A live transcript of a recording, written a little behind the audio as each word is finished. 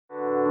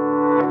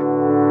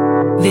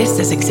This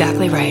is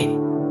exactly right.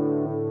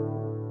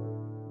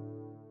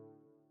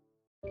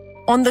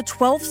 On the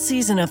 12th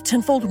season of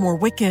Tenfold More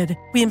Wicked,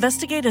 we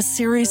investigate a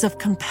series of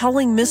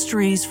compelling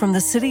mysteries from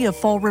the city of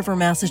Fall River,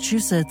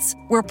 Massachusetts,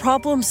 where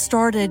problems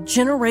started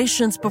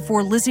generations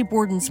before Lizzie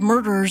Borden's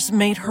murders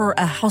made her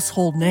a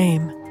household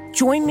name.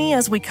 Join me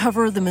as we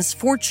cover the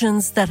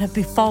misfortunes that have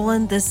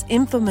befallen this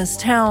infamous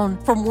town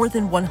for more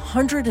than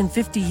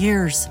 150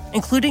 years,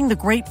 including the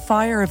Great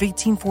Fire of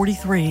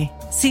 1843.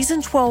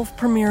 Season 12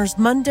 premieres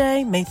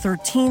Monday, May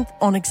 13th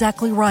on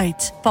Exactly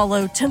Right.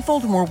 Follow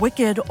Tenfold More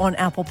Wicked on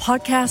Apple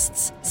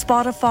Podcasts,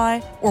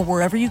 Spotify, or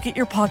wherever you get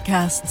your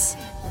podcasts.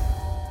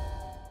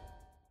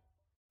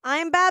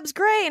 I'm Babs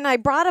Gray, and I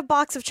brought a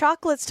box of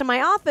chocolates to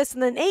my office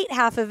and then ate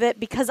half of it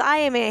because I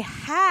am a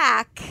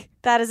hack.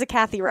 That is a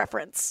Kathy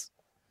reference.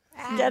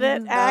 Get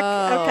it?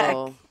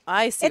 Okay.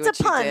 I see. It's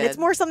a pun. It's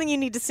more something you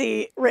need to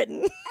see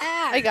written.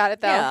 I got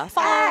it, though.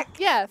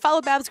 Yeah,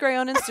 follow Babs Gray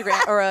on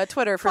Instagram or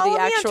Twitter for Follow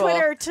the actual. me on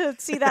Twitter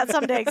to see that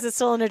someday because it's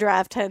still in a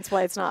draft, hence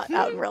why it's not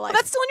out in real life.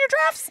 That's still in your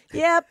drafts?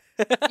 Yep.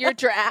 Your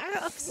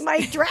drafts?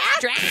 My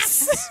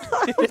drafts?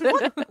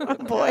 Oh,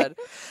 boy.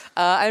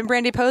 I'm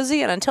Brandy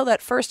Posey, and until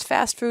that first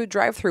fast food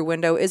drive-through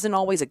window isn't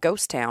always a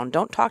ghost town,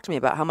 don't talk to me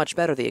about how much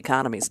better the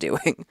economy's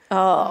doing.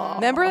 Oh.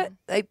 Remember?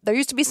 There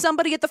used to be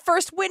somebody at the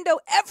first window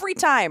every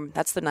time.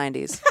 That's the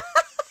 90s.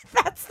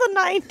 That's the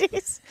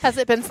 90s. Has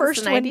it been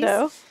First since the 90s?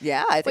 window?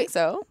 Yeah, I think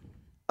so.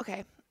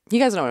 Okay. You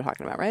guys know what I'm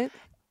talking about, right?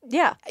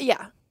 Yeah.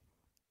 Yeah.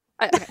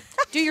 Okay.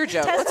 Do your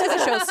joke. Let's get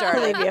the show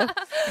started. Believe you.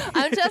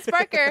 I'm Jess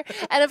Barker,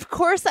 and of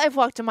course I've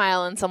walked a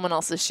mile in someone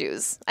else's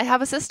shoes. I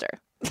have a sister.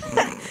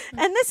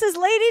 And this is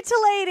Lady to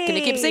Lady. Can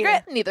you keep a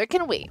secret? Neither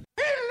can we.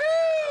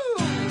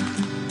 Hello!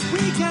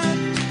 We got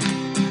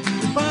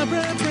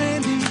Barbara,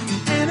 Brandy,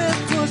 and of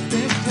course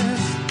Big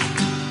Tess.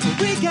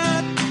 We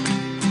got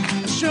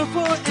a show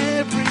for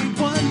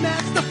everyone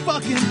that's the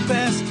fucking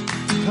best.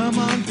 Come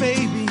on,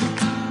 baby.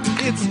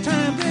 It's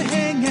time to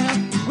hang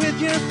out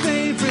with your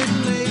favorite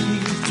ladies.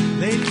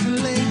 Ladies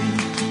and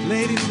ladies.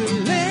 Ladies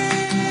and ladies.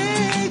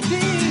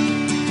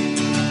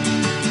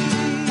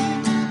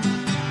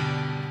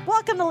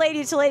 Welcome to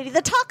Lady.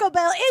 The Taco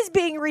Bell is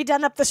being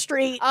redone up the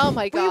street. Oh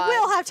my God. We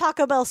will have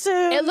Taco Bell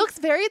soon. It looks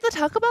the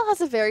Taco Bell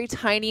has a very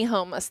tiny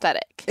home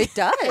aesthetic. It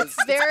does. It's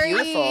very,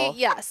 beautiful.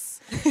 Yes.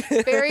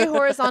 Very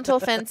horizontal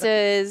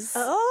fences.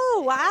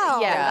 Oh, wow.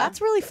 Yeah.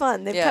 That's really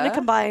fun. They've kind of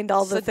combined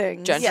all the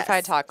things. Gentrified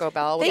Yes. Taco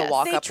Bell with They, a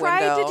walk-up they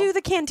tried window. to do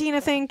the cantina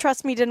thing.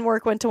 Trust me, didn't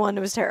work. Went to one.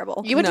 It was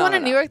terrible. You went to No, one no,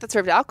 in New no. York that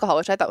served alcohol,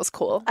 which I thought was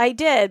cool. I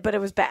did, but it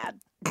was bad.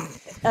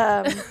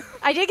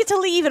 I did get to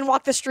leave and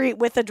walk the street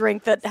with a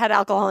drink that had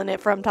alcohol in it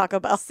from Taco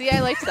Bell. See, I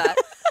liked that.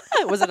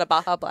 Was it a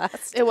Baja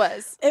Blast? It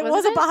was. It was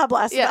Wasn't a Baja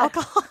Blast Yeah. with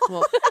alcohol.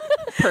 Well,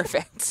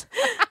 perfect.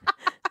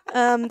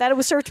 That it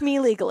was served to me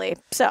legally.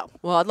 So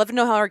Well, I'd love to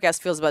know how our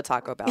guest feels about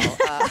Taco Bell.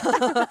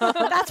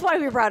 that's why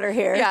we brought her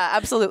here. Yeah,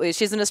 absolutely.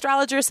 She's an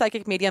astrologer,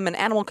 psychic medium, and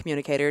animal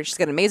communicator. She's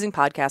got an amazing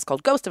podcast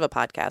called Ghost of a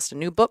Podcast, a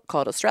new book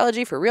called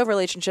Astrology for Real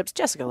Relationships.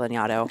 Jessica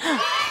Lanyadoo.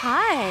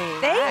 Hi.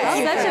 Thank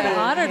you. Such an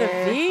honor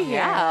to be here.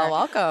 Yeah,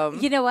 welcome.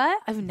 You know what?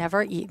 I've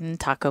never eaten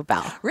Taco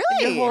Bell.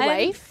 Really? Your whole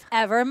life?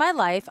 Ever in my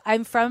life.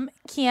 I'm from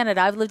Canada.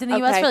 I've lived in the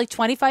U.S. Okay. for like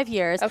 25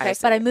 years. Okay.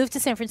 But I moved to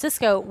San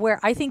Francisco where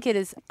I think it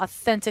is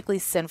authentically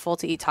sinful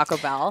to eat Taco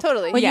Bell.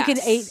 Totally. When you can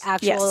Yes. eat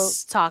actual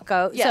Yes.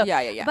 taco. Yeah.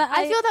 Yeah. But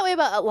I feel that way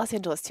about Los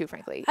Angeles, too,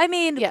 frankly. I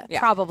mean, Yeah.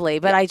 probably,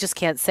 but I just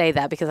can't say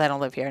that because I don't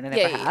live here and I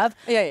never Yeah. have.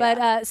 Yeah.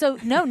 But so,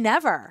 no,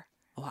 never.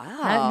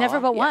 Wow. Never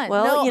but one.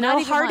 Well, No, you not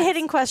know, even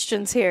hard-hitting once.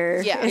 questions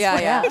here. Yeah.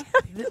 Yeah.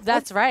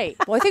 That's right.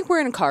 Well, I think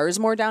we're in cars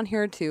more down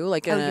here too.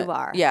 Like, in you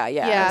are. Yeah.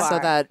 Yeah. So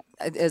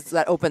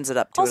that opens it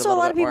up to Also, it a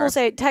lot of people more.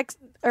 say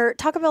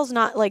Taco Bell's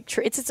not like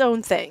it's its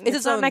own thing. It's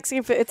It's not own-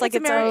 Mexican food. It's like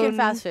its American own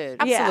fast food.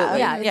 Absolutely.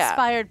 Yeah, Yeah.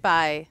 inspired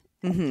by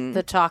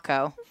the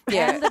taco.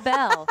 Yeah. And the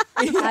bell.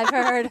 I've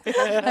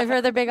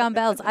heard they're big on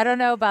bells. I don't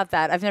know about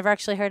that. I've never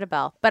actually heard a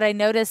bell, but I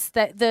noticed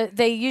that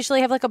they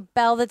usually have like a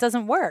bell that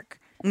doesn't work,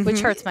 which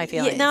hurts my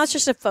feelings. Yeah, now it's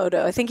just a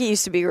photo. I think it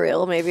used to be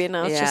real, maybe.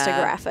 Now it's just a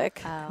Yeah.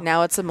 graphic.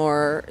 Now it's a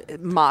more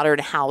modern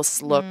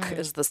house look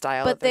is the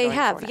style. But that they're they going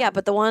have, for now. yeah.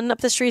 But the one up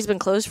the street has been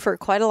closed for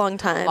quite a long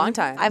time. Long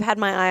time. I've had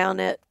my eye on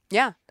it.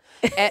 Yeah.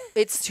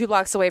 It's 2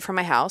 blocks away from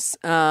my house.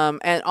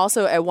 And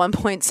also, at one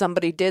point,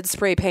 somebody did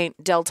spray paint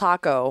Del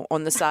Taco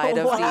on the side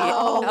of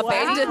the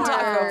abandoned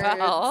Taco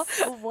Bell.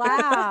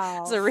 Wow.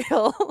 It's a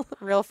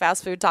real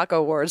fast food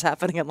taco wars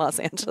happening in Los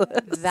Angeles.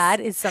 That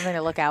is something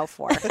to look out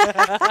for.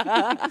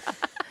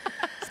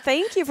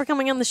 Thank you for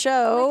coming on the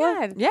show. Oh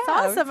my God. Yeah, It's I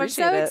awesome. I'm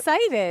appreciate so it.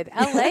 excited.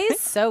 LA is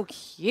so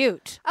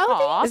cute.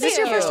 Oh, Is this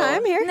your first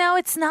time here? No,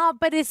 it's not,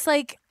 but it's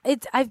like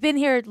I've been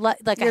here like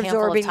You're a handful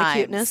absorbing of the times.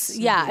 cuteness?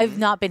 Yeah, I've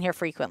not been here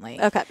frequently.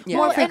 Okay.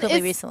 More and frequently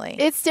it's- recently.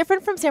 It's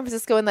different from San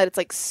Francisco in that it's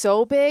like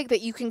so big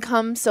that you can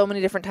come so many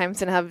different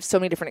times and have so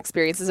many different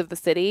experiences of the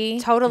city.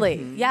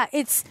 Totally. Yeah,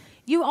 it's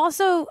you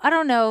also, I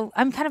don't know,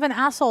 I'm kind of an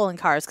asshole in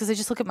cars because I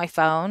just look at my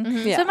phone.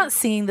 Yeah. So I'm not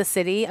seeing the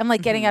city. I'm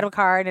like getting out of a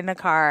car and in a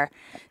car.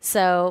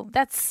 So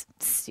that's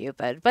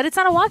stupid. But it's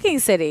not a walking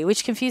city,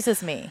 which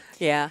confuses me.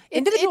 Yeah.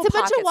 It's a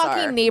bunch of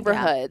walking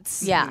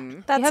neighborhoods. Yeah.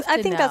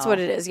 I think that's what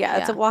it is. Yeah,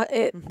 it's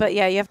but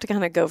yeah, you have to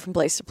kind of go from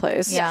place to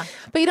place. Yeah.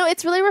 But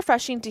it's really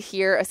refreshing to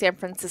hear a San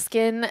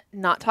Franciscan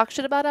not talk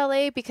shit about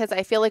LA, because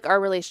I feel like our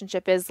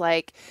relationship is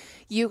like,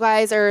 you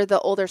guys are the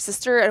older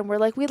sister and we're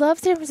like, we love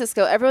San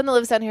Francisco. Everyone that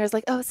lives down here is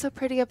like, oh, it's so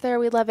pretty up there.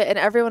 We love it. And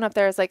everyone up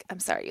there is like, I'm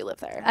sorry you live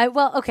there.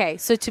 Well, okay.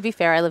 So to be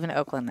fair, I live in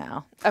Oakland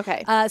now.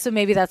 Okay. So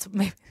maybe that's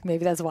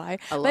why.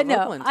 But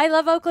no, Oakland. I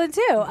love Oakland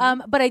too.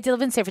 But I did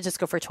live in San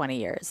Francisco for 20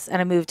 years,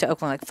 and I moved to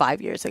Oakland like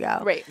 5 years ago.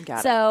 Right. Got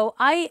it. So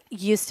I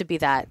used to be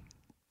that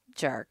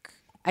jerk.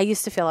 I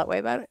used to feel that way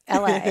about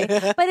LA,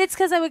 but it's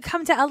because I would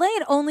come to LA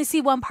and only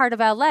see one part of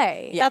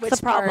LA. Yeah, that's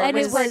the problem. And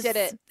Which part did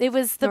it? It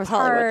was the North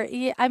part. Hollywood.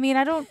 Yeah, I mean,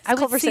 I would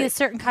Culver see City. a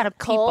certain kind of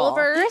people.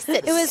 Culver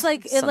It was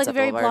like a Sunset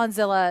very Boulevard.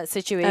 Blonzilla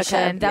situation.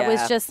 Okay. That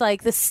was Yeah. just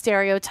like the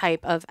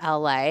stereotype of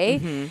LA,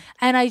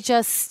 and I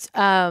just.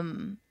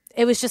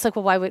 It was just like,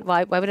 well,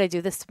 why would I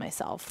do this to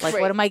myself? Like,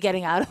 Right. what am I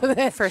getting out of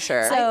it? For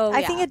sure. So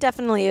I think it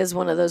definitely is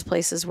one of those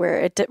places where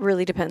it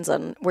really depends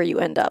on where you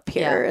end up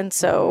here. Yeah. And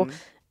so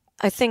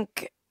I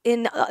think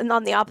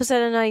on the opposite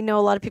end, I know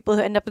a lot of people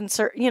who end up in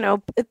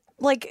certain,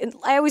 like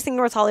I always think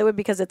North Hollywood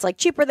because it's like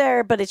cheaper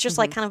there, but it's just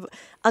like kind of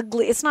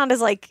ugly. It's not as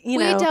like, We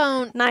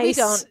don't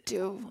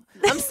do.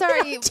 I'm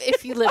sorry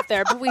if you live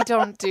there, but we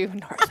don't do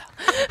North.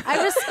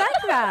 I respect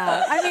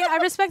that. I mean, I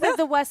respect that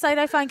the West Side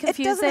I find It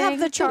confusing. doesn't have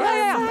the charm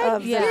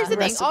of Yeah. Here's the thing.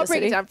 rest of I'll the break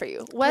city. it down for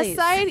you. West Please.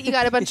 Side, you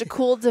got a bunch of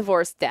cool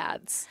divorced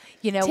dads.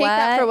 You know Take what?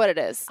 that for what it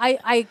is.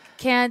 I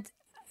can't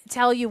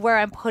tell you where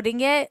I'm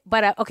putting it,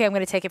 but okay, I'm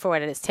going to take it for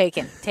what it is.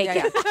 Taken.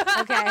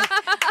 Okay.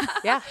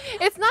 Yeah.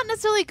 It's not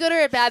necessarily good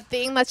or a bad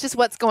thing. That's just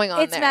what's going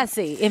on It's there.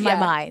 messy in my Yeah.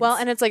 mind. Well,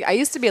 and it's like I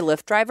used to be a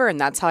Lyft driver, and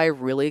that's how I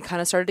really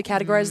kind of started to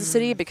categorize the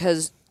city,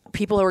 because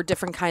people who are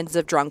different kinds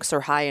of drunks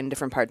or high in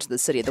different parts of the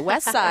city. The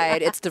West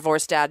Side, it's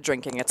divorced dad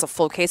drinking. It's a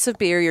full case of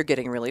beer. You're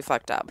getting really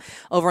fucked up.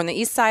 Over on the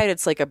East Side,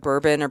 it's like a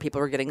bourbon, or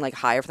people are getting like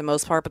high for the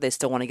most part, but they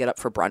still want to get up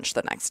for brunch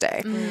the next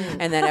day.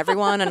 And then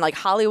everyone in like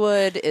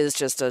Hollywood is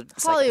just a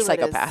Hollywood is-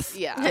 psychopath.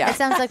 yeah. it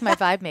sounds like my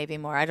vibe maybe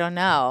more. I don't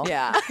know.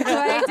 Yeah. Do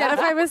I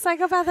identify with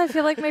psychopath? I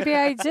feel like maybe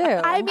I do.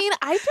 I mean,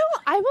 I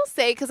will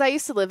say, because I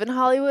used to live in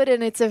Hollywood,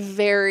 and it's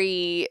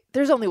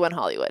there's only one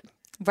Hollywood.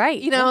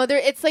 right.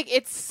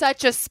 It's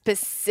such a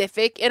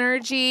specific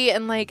energy.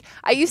 And like,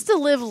 I used to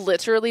live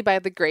literally by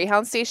the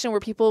Greyhound station, where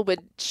people would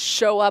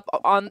show up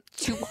on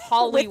to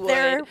Hollywood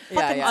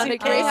Yeah. on a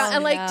Greyhound.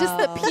 And like, just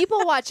the people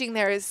watching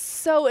there is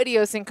so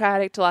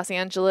idiosyncratic to Los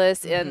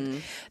Angeles.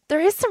 And there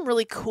is some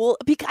really cool,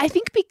 I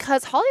think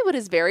because Hollywood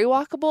is very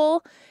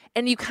walkable,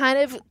 and you kind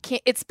of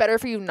can't, it's better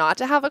for you not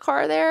to have a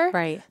car there.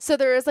 Right. So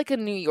there is like a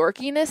New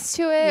Yorkiness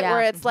to it, Yeah.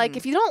 where it's like,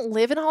 if you don't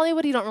live in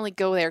Hollywood, you don't really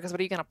go there, because what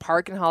are you going to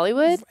park in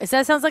Hollywood?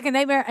 That sounds like a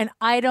nightmare, and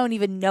I don't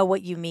even know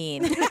what you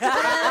mean. Like,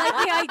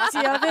 the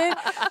idea of it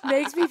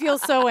makes me feel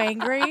so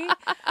angry.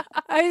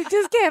 I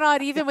just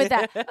cannot even with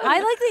that. I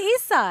like the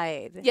East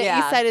Side. Yeah, Yeah.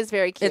 East Side is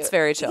very cute. It's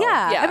very chill.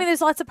 Yeah. Yeah. I mean, there's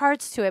lots of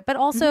parts to it, but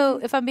also,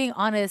 if I'm being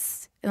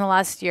honest, in the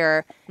last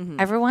year,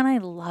 everyone I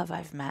love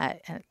I've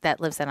met that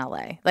lives in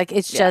LA. Like,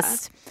 it's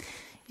just,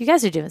 you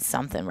guys are doing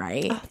something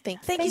right.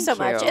 Thank you so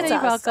much. you. It's You're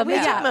us. welcome. We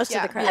Yeah. took most of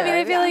Yeah. the credit. I mean,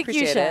 I feel like you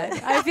appreciate should.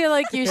 it. I feel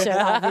like you should,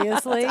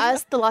 obviously. It's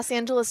us, the Los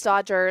Angeles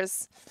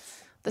Dodgers,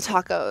 the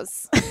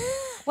tacos.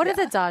 What are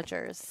the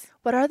Dodgers?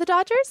 What are the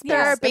Dodgers? They're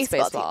Yes, a That's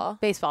baseball team.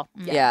 Baseball.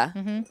 Yeah.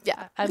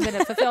 Yeah. I'm going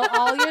to fulfill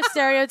all your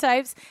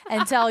stereotypes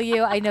and tell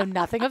you I know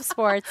nothing of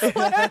sports.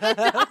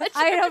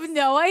 I have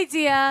no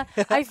idea.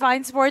 I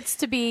find sports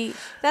to be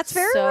That's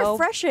very so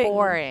refreshing.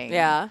 boring.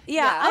 Yeah.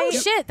 Yeah. Oh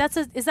shit!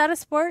 Is that a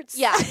sports?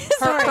 Yeah.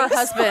 Her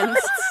husband,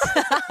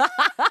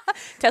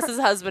 Tessa's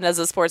husband, has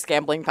a sports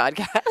gambling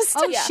podcast.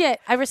 Oh Yeah. shit!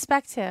 I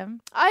respect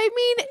him. I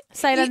mean,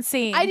 Sight y-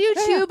 unseen. I do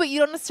too, but you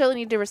don't necessarily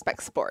need to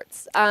respect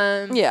sports.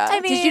 Yeah. I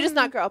Did you just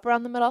not grow up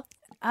around the middle?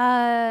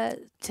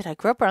 Did I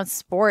grow up around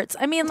sports?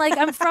 I mean, like,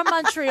 I'm from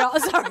Montreal.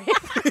 Sorry.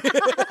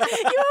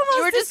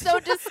 You were just so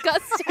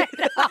disgusted.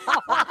 Did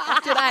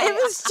I? It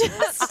was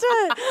just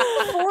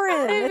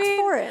foreign. It's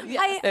foreign.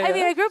 I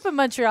mean, I grew up in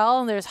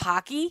Montreal, and there's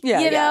hockey. Yeah,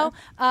 you yeah.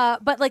 know.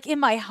 But like in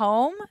my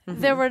home,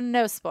 there were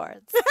no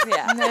sports.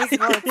 Yeah. No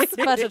sports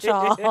much at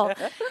all.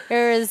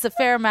 There is a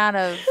fair amount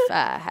of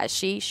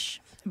hashish,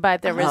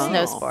 but there was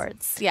no Oh.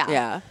 sports. Yeah.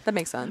 Yeah. That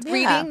makes sense.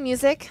 Reading,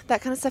 music,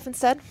 that kind of stuff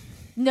instead?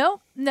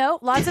 No,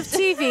 lots of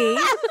TV.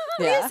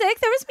 Yeah. Music.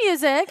 There was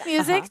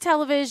music,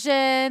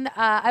 television.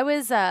 I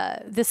was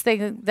this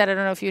thing that I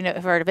don't know if you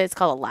have heard of it. It's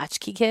called a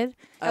latchkey kid.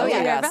 Oh,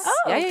 yeah. yes. Oh,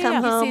 Yeah, yeah, Come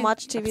yeah. home, seen-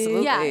 watch TV.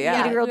 Absolutely. Yeah,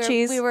 Yeah. Eat a grilled we were,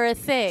 cheese. We were a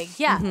thing.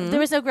 Yeah, there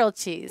was no grilled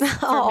cheese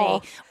for Oh.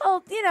 me.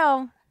 Well, you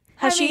know,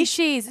 Hashish?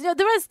 cheese. No,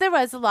 there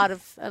was a lot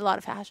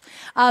of hash.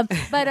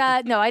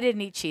 But no, I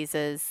didn't eat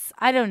cheeses.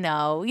 I don't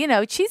know.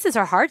 Cheeses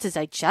are hard to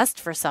digest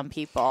for some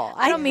people.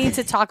 I don't mean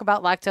to talk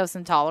about lactose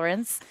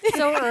intolerance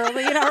so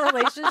early in our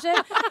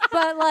relationship,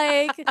 but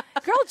like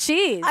grilled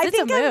cheese, it's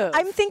a move.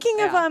 I'm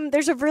thinking of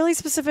there's a really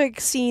specific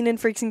scene in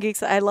Freaks and Geeks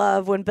that I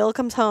love when Bill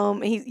comes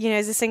home. He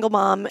he's a single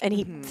mom and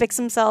he fixes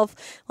himself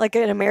like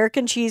an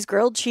American cheese,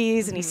 grilled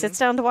cheese, and he sits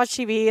down to watch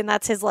TV, and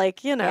that's his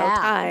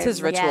time. It's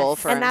his ritual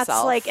for and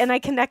himself. that's and I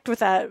connect with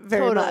that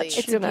very much.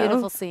 It's a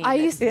beautiful scene.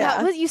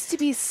 That used to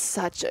be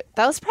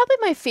that was probably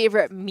my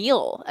favorite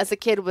meal as a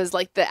kid. Was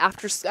like the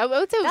after. I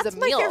would say it was That's a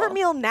meal. my favorite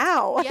meal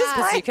now.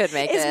 Yeah, you could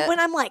make it. When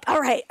I'm like, all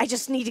right, I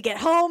just need to get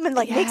home and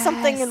make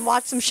something and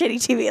watch some shitty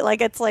TV.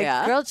 Like it's like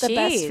grilled the cheese.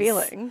 best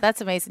feeling.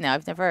 That's amazing. Now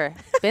I've never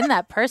been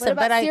that person, What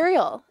about but I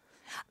cereal?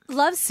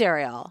 love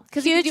cereal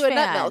Because you huge could do a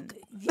nut fan. milk.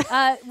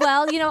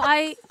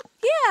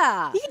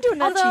 Yeah. You can do a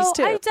nut Although cheese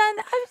too.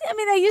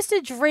 I used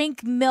to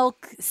drink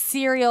milk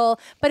cereal,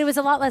 but it was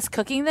a lot less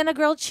cooking than a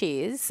grilled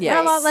cheese. Yes.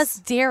 And a lot less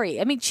dairy.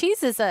 I mean,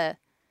 cheese is It's the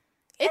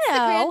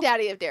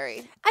granddaddy of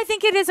dairy. I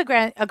think it is a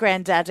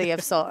granddaddy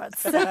of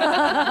sorts.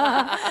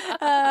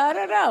 I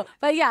don't know.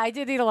 But yeah, I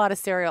did eat a lot of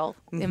cereal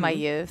in my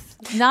youth.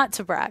 Not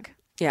to brag.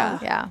 Yeah.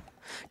 Yeah.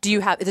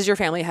 Does your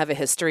family have a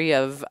history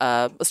of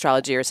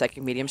astrology or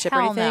psychic mediumship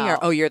or Hell anything? no.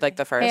 Or you're like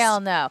the first? Hell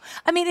no.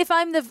 I mean, I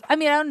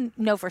don't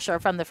know for sure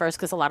if I'm the first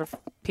because a lot of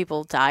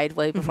people died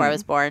way before I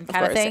was born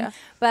kind of course, thing. yeah.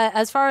 But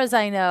as far as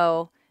I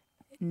know,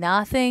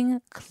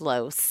 nothing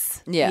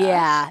close. Yeah.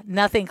 Yeah.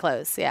 Nothing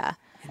close. Yeah.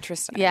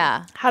 Interesting.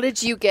 Yeah. How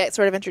did you get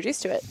sort of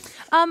introduced to it?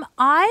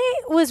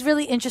 I was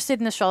really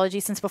interested in astrology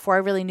since before I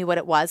really knew what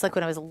it was, like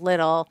when I was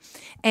little.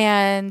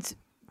 And,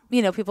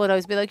 people would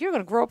always be like, you're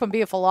going to grow up and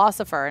be a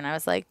philosopher. And I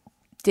was like,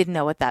 didn't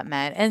know what that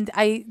meant. And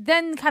I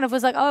then kind of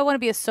was like, oh, I want to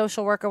be a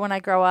social worker when I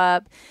grow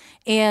up.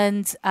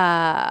 And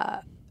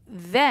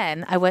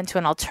then I went to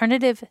an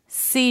alternative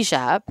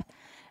CJEP,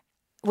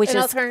 which An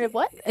is alternative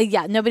what?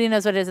 yeah, nobody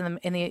knows what it is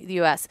in the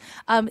U.S.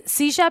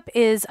 CJEP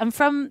is, I'm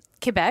from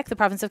Quebec, the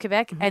province of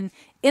Quebec, and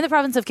in the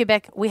province of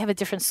Quebec, we have a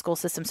different school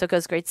system. So it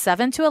goes grade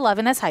 7 to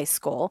 11 as high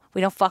school.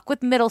 We don't fuck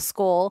with middle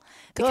school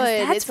because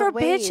Good. that's It's for a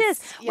waste. bitches.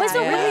 Yeah. It's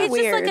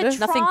really, it's just like a trauma.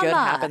 Nothing good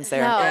happens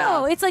there. No. Yeah.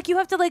 No, it's like you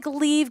have to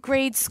leave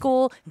grade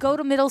school, go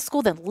to middle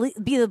school, then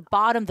be the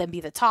bottom, then be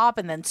the top,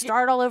 and then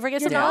start all over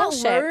again. You're It's not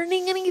bullshit.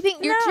 learning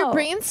anything. Your No.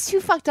 brain's too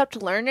fucked up to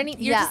learn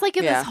anything. You're Yeah. just like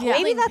in Yeah. this Yeah.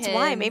 holding Maybe that's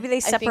why. pin. Maybe they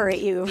I think- separate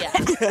you. Yeah.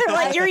 They're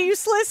like, you're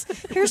useless.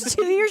 Here's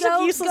 2 years of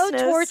Go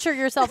uselessness. torture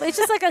yourself. It's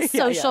just like a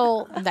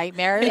social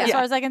nightmare as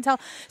far as I can tell.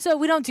 So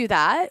we don't do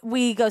that.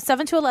 We go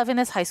 7 to 11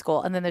 as high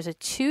school, and then there's a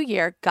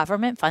 2-year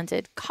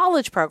government-funded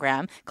college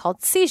program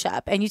called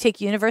CJEP, and you take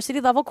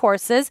university-level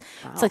courses.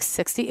 Wow. It's like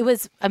 60. It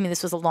was. I mean,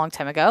 this was a long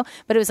time ago,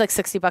 but it was like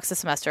 $60 a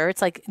semester.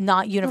 It's like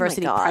not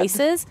university God.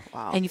 prices,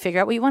 and you figure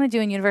out what you want to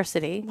do in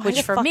university. Why which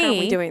the for fuck me, aren't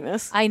we doing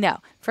this? I know.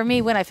 For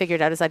me, when I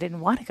figured out is I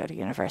didn't want to go to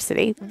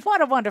university. What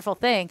a wonderful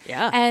thing.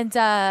 Yeah. And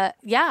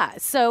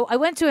so I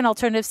went to an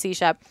alternative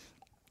CJEP.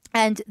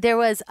 And there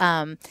was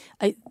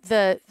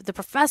the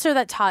professor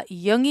that taught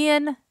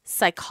Jungian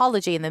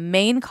psychology in the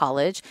main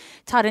college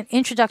taught an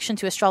introduction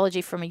to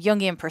astrology from a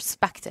Jungian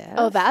perspective.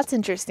 Oh, that's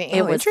interesting.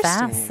 It was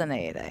interesting.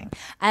 fascinating.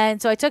 And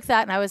so I took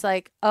that and I was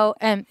like,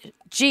 I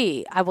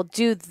will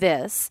do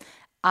this.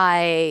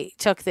 I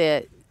took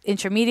the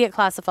intermediate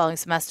class the following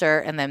semester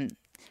and then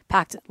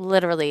packed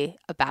literally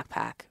a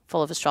backpack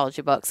full of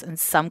astrology books and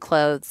some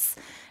clothes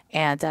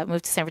and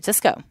moved to San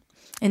Francisco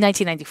in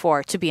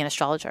 1994 to be an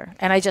astrologer.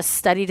 And I just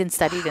studied and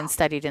studied and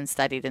studied and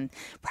studied and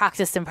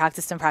practiced and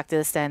practiced and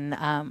practiced. And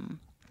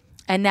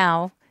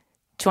now,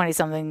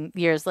 20-something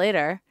years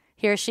later,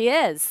 here she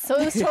is. So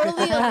it was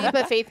totally a leap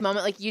of faith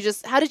moment. Like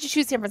how did you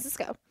choose San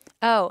Francisco?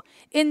 Oh,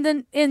 in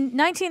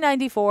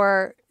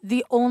 1994,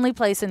 the only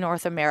place in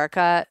North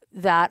America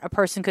that a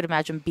person could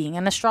imagine being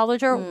an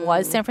astrologer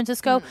was San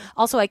Francisco.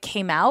 Also, I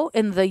came out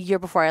in the year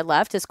before I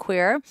left as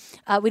queer.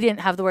 We didn't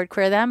have the word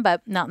queer then,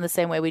 but not in the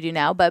same way we do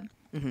now. But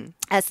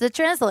that's the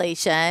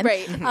translation.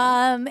 Right.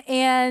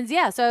 And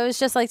yeah, so I was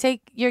just like,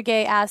 take your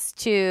gay ass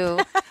to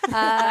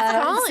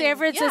San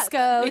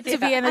Francisco to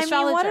be an astrologer.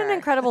 I mean, what an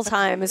incredible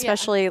time,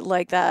 especially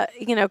like that,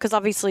 because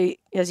obviously,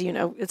 as you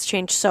know, it's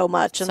changed so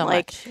much. And So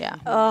like, much, yeah.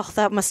 oh,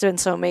 that must have been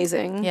so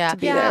amazing Yeah. to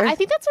be Yeah, there. I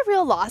think that's a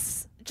real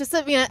loss. Just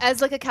as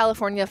like a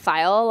California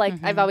file, like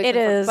I've always It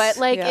been is, but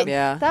like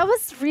yeah. that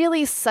was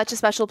really such a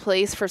special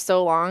place for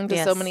so long to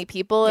so Yes. many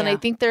people, and Yeah. I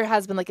think there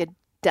has been like a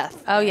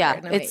death. Oh there yeah,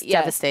 in a way. it's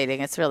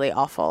devastating. It's really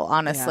awful.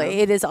 Honestly,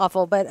 Yeah. it is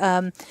awful. But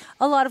a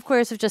lot of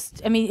queers have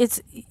just. I mean,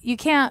 you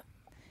can't.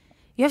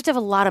 You have to have a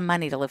lot of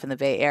money to live in the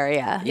Bay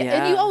Area. Yeah,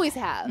 and you always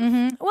have.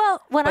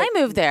 Well, when I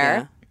moved there,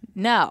 yeah.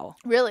 no.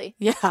 Really?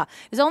 Yeah,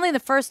 it was only in the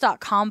first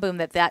 .com boom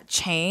that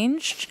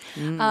changed.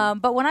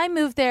 But when I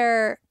moved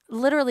there,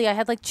 literally, I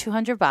had like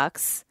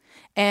 $200,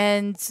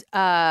 and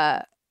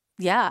and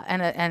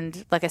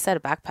like I said, a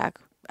backpack.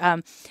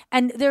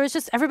 And there was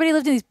just everybody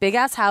lived in these big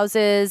ass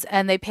houses,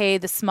 and they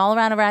paid the small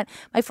amount of rent.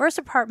 My first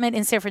apartment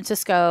in San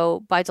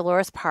Francisco by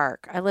Dolores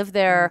Park, I lived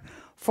there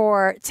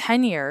for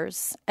 10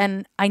 years,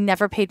 and I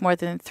never paid more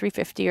than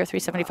 $350 or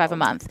 $375 a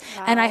month.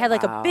 And I had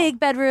like a big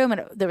bedroom,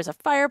 and there was a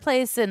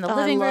fireplace in the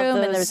living room,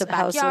 and there was a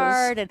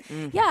backyard, and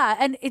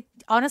and it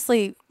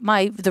honestly,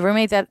 the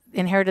roommate that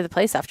inherited the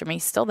place after me,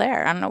 he's still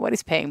there. I don't know what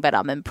he's paying, but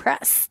I'm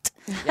impressed.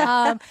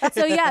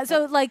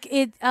 So like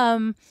it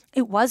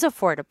was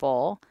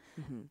affordable,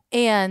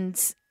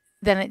 and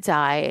then it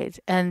died,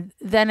 and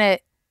then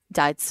it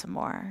died some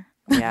more.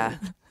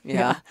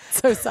 Yeah.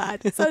 So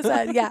sad. So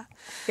sad. Yeah.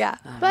 But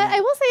I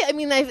will say, I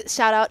mean,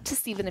 shout out to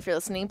Stephen if you're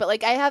listening, but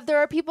like there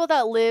are people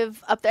that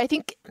live up there. I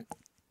think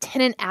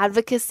tenant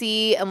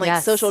advocacy and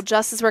like social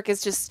justice work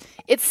is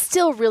it's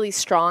still really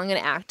strong and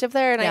active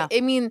there. And I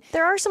mean,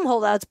 there are some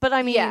holdouts, but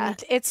I mean,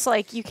 it's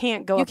like you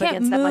can't go up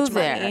against that much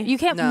money. You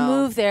can't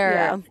move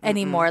there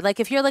anymore. Like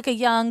if you're like a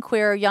young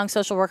queer, young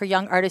social worker,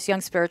 young artist,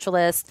 young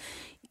spiritualist,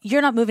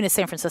 you're not moving to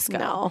San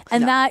Francisco.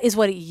 And that is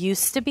what it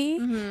used to be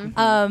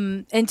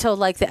until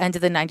like the end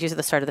of the 90s or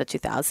the start of the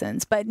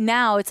 2000s. But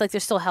now it's like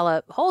there's still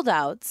hella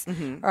holdouts,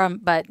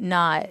 but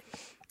not,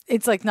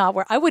 it's like not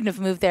where I wouldn't have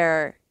moved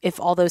there if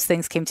all those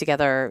things came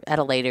together at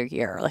a later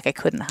year. Like I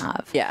couldn't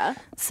have. Yeah.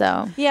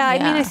 So. Yeah, I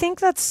mean, I think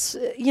that's,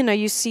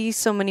 you see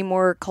so many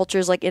more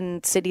cultures like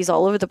in cities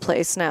all over the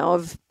place now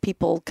of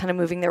people kind of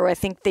moving there. I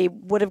think they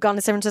would have gone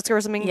to San Francisco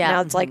or something. Yeah.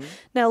 Now it's like,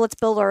 no, let's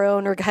build our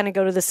own or kind of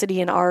go to the city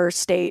in our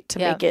state to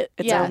make it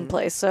its own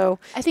place. So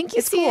I think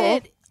you see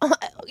it.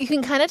 You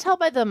can kind of tell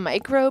by the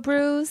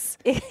microbrews.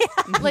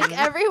 Like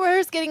everywhere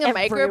is getting a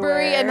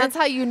microbrewery, and that's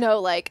how you know,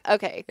 like,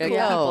 okay, cool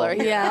people are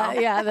here.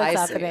 Yeah,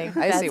 that's happening.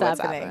 I see what's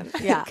happening.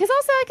 happening. Yeah. Because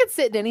also I could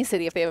sit in any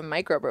city if they have a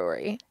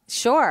microbrewery.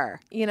 Sure.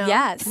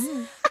 Yes.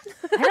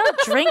 I don't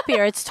drink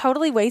beer. It's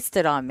totally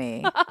wasted on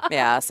me.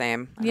 Yeah,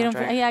 same. You don't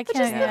drink? Yeah, I can't.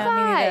 Just the Me vibe.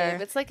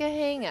 neither. It's like a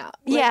hangout.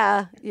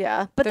 Yeah.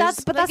 But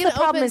that's like the an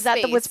problem open is that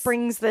space. what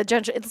brings the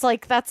gentrification. It's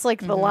like that's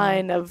like the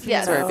line of Yeah.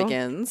 That's where it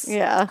begins.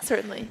 Yeah.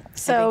 Certainly.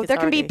 So it's there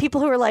can be already-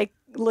 people who are like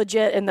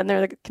legit, and then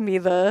there can be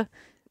the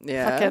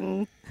Yeah.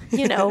 fucking,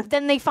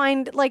 then they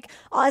find like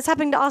it's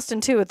happening to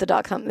Austin too with the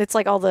 .com. It's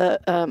like all the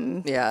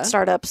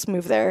startups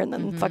move there and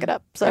then fuck it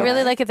up. So I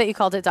really like it that you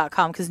called it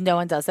 .com because no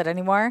one does it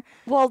anymore.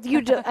 well,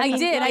 you do. I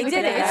did.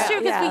 It's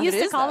true because we used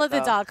to call it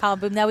the .com,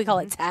 but now we call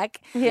it tech.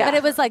 Yeah. But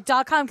it was like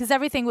 .com because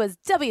everything was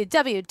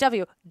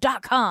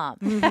www.com,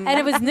 and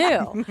it was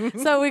new,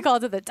 so we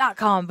called it the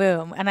 .com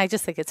boom. And I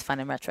just think it's fun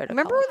and retro. To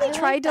Remember call when it they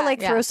tried to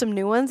like Yeah. throw some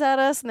new ones at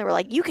us, and they were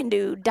like, "You can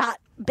do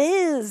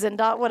 .biz and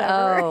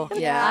 .whatever." Oh,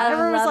 Yeah. I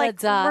Everyone was love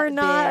like, a "We're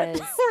not,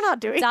 .biz. we're not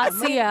doing that."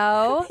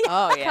 .co.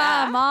 Oh,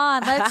 yeah. Come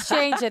on, let's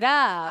change it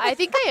up. I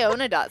think I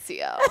own a .co. Honestly?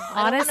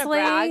 I don't wanna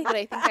brag, but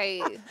I think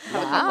I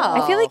have a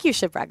couple. I feel like you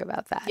should brag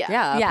about that.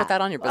 Yeah. Yeah, put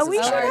that on your business.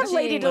 We should card. have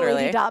lady to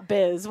Literally.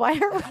 lady.biz. Why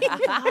are we?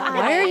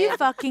 Why are you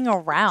fucking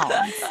around?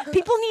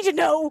 People need to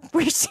know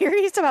we're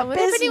serious about What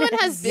if business. anyone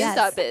has Yes.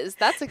 biz.biz?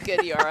 That's a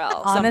good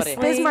URL. Honestly,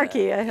 Biz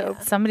Marquee, I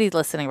hope. somebody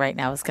listening right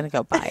now is going to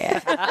go buy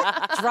it.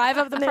 Drive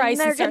up the price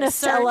They're and start gonna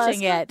sell us.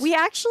 searching it.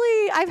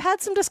 I've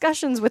had some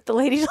discussions with the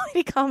lady to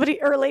lady comedy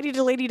or lady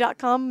to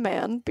lady.com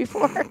man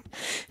before,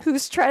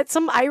 who's tried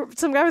some guy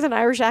with an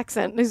Irish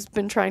accent who's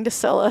been trying to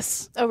sell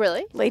us Oh,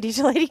 really? lady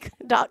to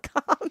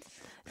lady.com.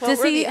 Does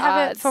were he the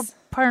have it for odds?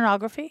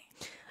 pornography?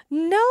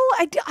 No,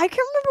 I can't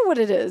remember what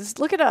it is.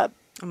 Look it up.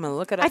 I'm going to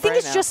look it up I think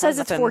right it now. just says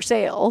it's Nothing. for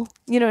sale.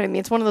 You know what I mean?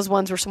 It's one of those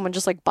ones where someone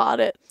just like bought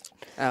it.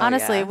 Oh,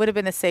 Honestly, yeah. it would have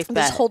been a safe They're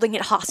bet. just holding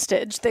it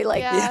hostage. They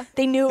Yeah.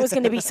 they knew it was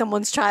going to be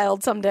someone's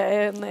child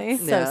someday, and they.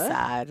 So Yeah.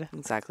 sad.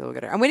 Exactly. We'll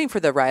get her. I'm waiting for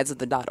the rides of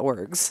the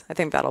 .orgs. I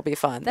think that'll be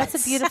fun. That's a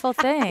beautiful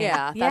thing.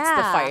 Yeah, that's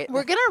the fight.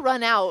 We're going to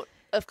run out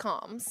of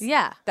comms.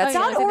 Yeah. That's Oh, the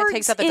yeah. only thing that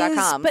takes up the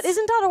 .coms. But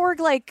isn't .org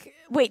like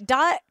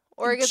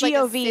Org is like a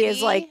 .gov is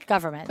city. like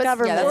government. But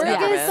government. that's Org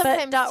government. is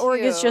sometimes But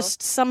 .org is too.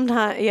 just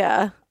sometimes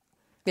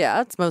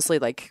Yeah, it's mostly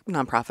like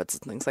nonprofits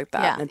and things like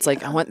that. Yeah. And it's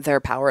like I want their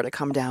power to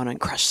come down and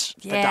crush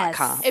Yes. the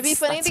 .coms. It'd be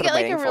funny That's to what get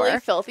I'm like a waiting really for.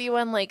 filthy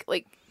one, like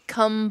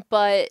cum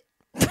butt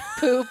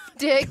poop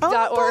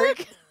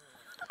dick.org.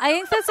 I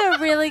think that's a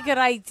really good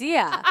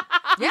idea.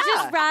 You Yeah.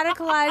 just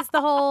radicalize the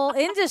whole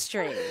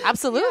industry.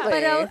 Absolutely.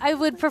 But I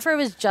would prefer it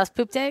was just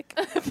poop dick.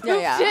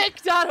 yeah.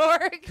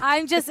 Dick.org.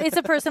 It's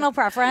a personal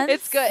preference.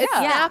 It's good. It's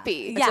Yeah.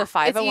 snappy. It's a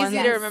 501 It's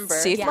easy to remember.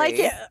 C3. like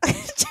it.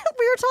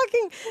 We were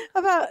talking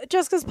about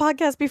Jessica's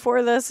podcast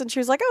before this, and she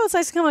was like, "Oh, it's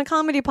nice to come on a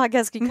comedy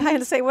podcast. You can kind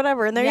of say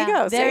whatever." And there you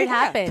go. There See? it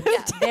happened.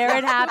 There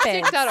it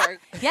happened. Dick.org.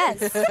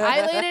 Yes.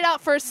 I laid it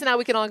out first, so now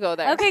we can all go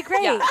there. Okay,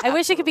 great. Yeah. I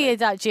wish it could be a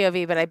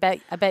 .gov, but I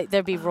bet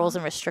there'd be rules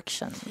and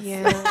restrictions.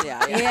 Yeah.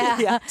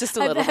 Just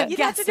a I little bet- bit. You'd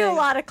have to do a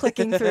lot of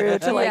clicking through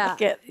to like Yeah.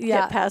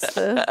 get past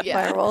the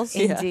Yeah. firewalls.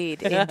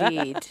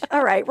 Indeed.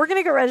 All right, we're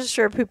gonna go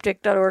register at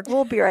poopdick.org.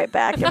 We'll be right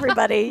back,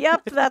 everybody.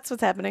 Yep, that's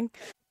what's happening.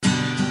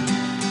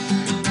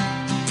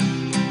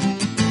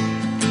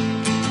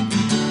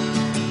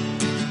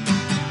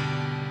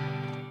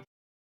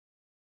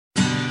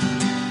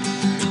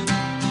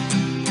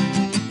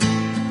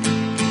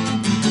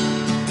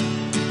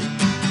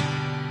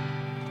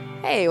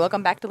 Hey,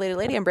 welcome back to Lady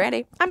Lady. I'm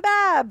Brandy. I'm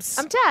Babs.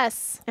 I'm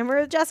Jess. and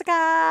we're with Jessica.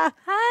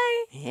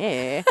 Hi.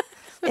 Yeah.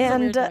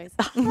 And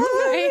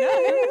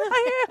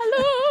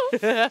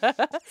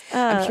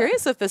I'm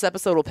curious if this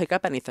episode will pick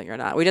up anything or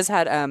not. We just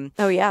had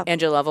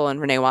Angela Lovell and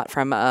Renee Watt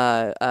from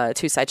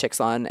Two Side Chicks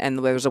on,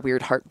 and there was a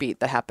weird heartbeat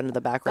that happened in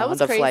the background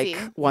of like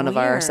one of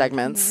our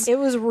segments. it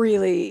was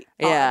really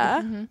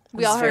odd.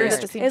 We all heard it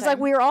at the same It's time. like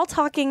we were all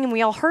talking and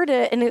we all heard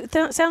it, and it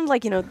sounded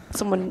like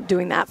someone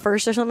doing that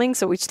first or something.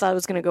 So we just thought it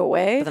was going to go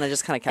away. But then I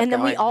just kind of kept and then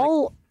going. we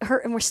all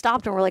heard and we're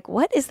stopped and we're like,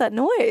 "What is that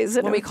noise?"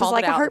 And when we it was called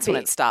like it a out, that's heartbeat.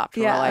 when it stopped.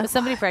 Yeah. We're like, Was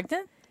somebody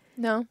pregnant?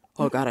 No.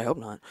 oh God, I hope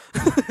not.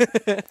 Not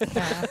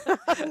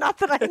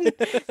that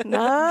I.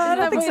 No, I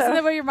don't think Isn't so.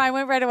 that where your mind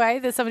went right away?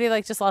 That somebody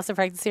like just lost their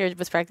pregnancy or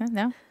was pregnant?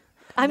 No.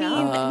 I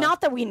mean, not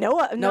that we know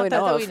of. No, Not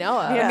that we know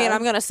of. Yeah. I mean,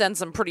 I'm going to send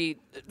some pretty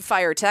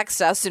fire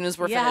text as soon as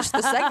we're finished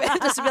the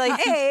segment, just to be like,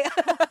 hey,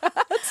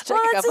 let's check Well,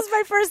 it that's out. just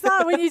my first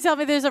thought when you tell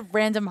me there's a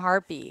random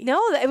heartbeat. No,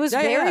 it was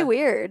Yeah, very yeah.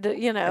 weird,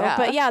 Yeah.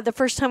 But yeah, the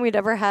first time we'd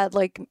ever had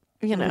like,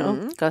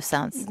 Ghost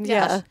sounds.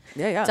 yeah.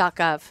 Yeah.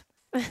 .gov.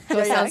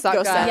 Ghost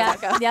Ghost Yeah,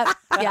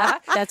 yeah,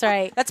 that's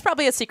right. That's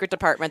probably a secret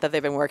department that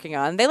they've been working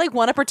on. They like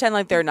want to pretend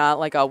like they're not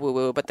like all woo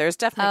woo, but there's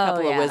definitely a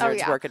couple of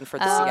wizards working for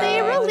the CIA.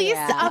 They released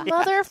yeah. a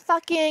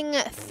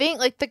motherfucking thing.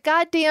 Like the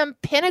goddamn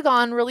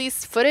Pentagon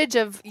released footage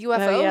of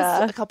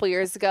UFOs a couple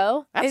years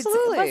ago.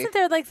 Absolutely. Wasn't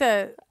there like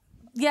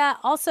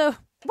also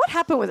What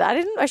happened with that?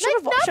 I should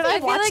have nothing. I I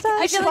feel watched like that?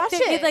 I feel like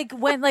watch it it. like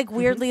went like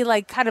weirdly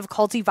like kind of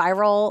culty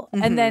viral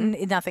and then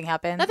nothing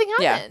happened. Nothing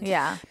happened.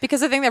 Yeah.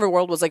 because I think the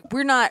world was like,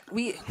 we're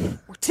dealing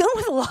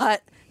with a lot.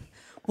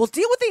 We'll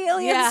deal with the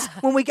aliens Yeah.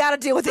 when we got to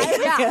deal with the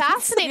aliens.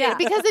 Fascinated Yeah.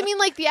 because I mean,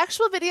 like the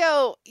actual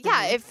video.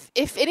 Yeah,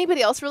 if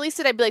anybody else released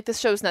it, I'd be like, this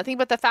shows nothing.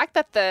 But the fact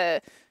that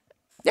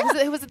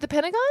was it the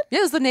Pentagon? Yeah,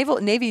 it was the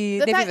Navy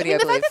The fact, video,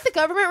 the I believe. fact that the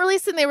government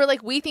released it, and they were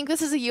like, we think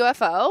this is a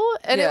UFO,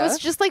 and it Yeah. was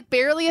just like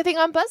barely a thing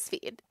on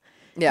BuzzFeed.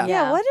 Yeah.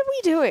 Yeah, what are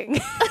we doing?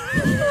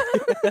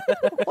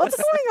 What's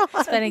going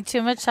on? Spending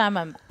too much time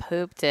on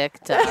poop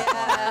TikTok.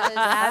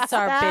 That's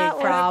our That big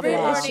was problem. the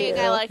Morning,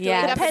 I like to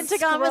Yeah. wake up The and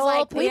Pentagon was scroll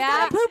like, we've Yeah.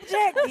 got a poop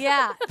dick.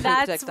 Yeah,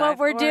 that's TikTok. what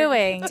we're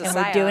doing, It's a and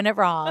we're psyop. doing it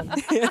wrong.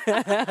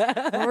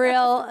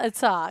 Real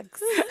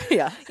talks.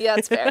 Yeah. Yeah,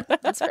 it's fair.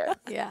 That's fair.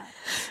 Yeah.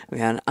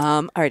 Man.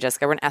 All right,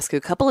 Jessica, we're going to ask you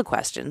a couple of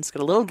questions.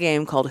 Got a little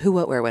game called Who,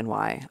 What, Where, When,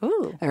 Why.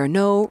 Ooh. There are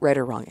no right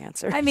or wrong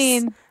answers. I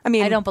mean,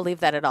 I don't believe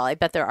that at all. I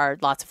bet there are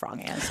lots of wrong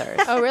answers.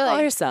 Oh, really? Well,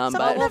 there's some,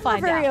 but we'll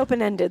find Very out.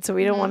 open-ended, so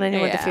we don't want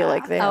anyone to feel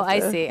like they Oh, have I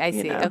to, see. I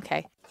you see. know.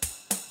 Okay.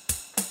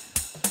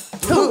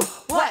 Who,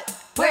 what,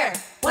 where,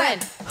 when?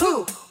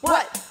 Who,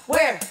 what,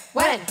 where,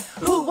 when?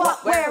 Who,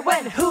 what, where,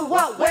 when? Who,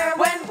 what, where,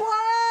 when?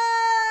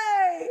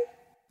 Why?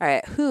 all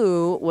right,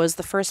 who was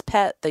the first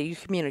pet that you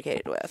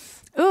communicated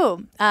with?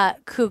 Ooh,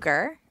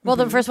 cougar. Well,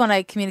 the first one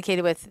I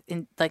communicated with,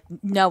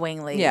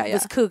 knowingly, Yeah.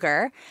 was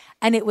cougar,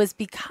 and it was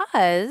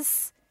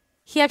because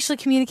he actually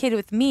communicated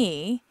with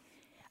me.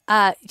 Do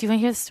you want to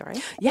hear the story?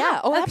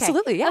 Yeah. Oh, Okay.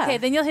 absolutely. Yeah. Okay,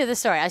 then you'll hear the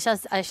story. I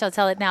shall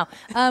tell it now.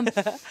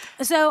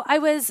 So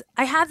I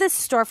had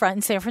this storefront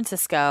in San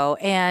Francisco,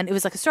 and it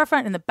was like a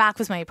storefront, and the back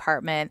was my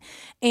apartment.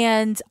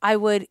 And I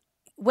would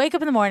wake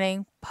up in the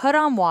morning, put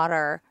on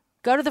water,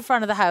 go to the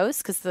front of the house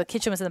because the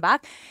kitchen was in the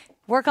back,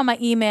 work on my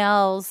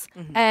emails,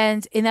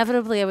 and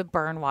inevitably I would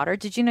burn water.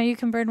 Did you know you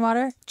can burn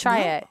water? Try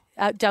it.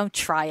 Don't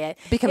try it.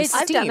 Becomes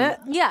I've done steam. it.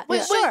 Yeah,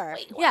 sure.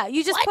 Yeah,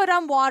 you just put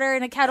on water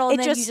in a kettle and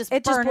It then just- you just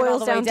it just burn it all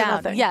boils the way down to down.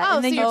 nothing. Yeah, Oh,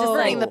 and then so you're just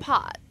burning like, the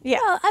pot. Yeah.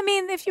 Well, I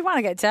mean, if you want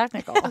to get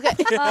technical. Okay.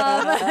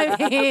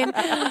 I mean,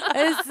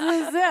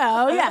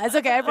 it's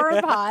okay. I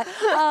burn pot.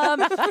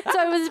 So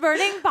I was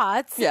burning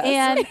pots, Yes.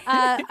 and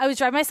I was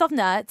driving myself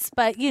nuts.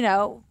 But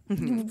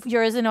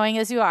you're as annoying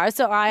as you are,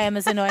 so I am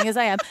as annoying as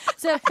I am.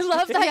 So I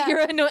love that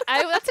You're annoying.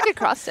 That's a good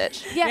cross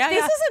stitch. Yeah,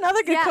 This is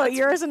another good Yeah. quote.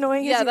 You're as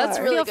annoying as you that's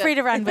are. really Feel good. free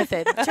to run with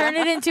it. Turn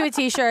it into a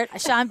T-shirt. I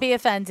shan't be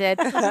offended.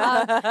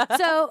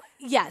 So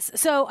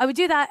I would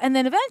do that, and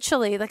then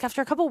eventually, like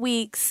after a couple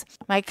weeks,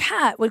 my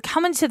cat would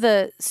come into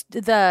the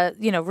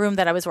room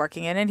that I was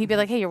working in, and he'd be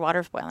like, "Hey, your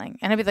water's boiling,"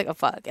 and I'd be like, "Oh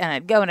fuck," and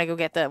I'd go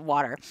get the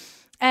water,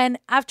 and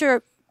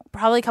after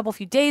probably a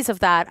few days of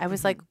that, I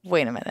was like,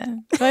 wait a minute.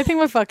 I think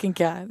my fucking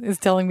cat is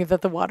telling me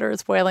that the water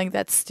is boiling.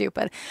 That's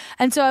stupid.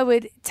 And so I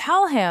would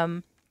tell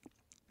him,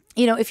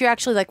 if you're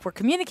actually we're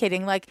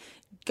communicating,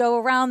 go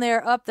around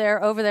there, up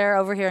there,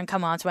 over here, and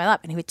come onto my lap.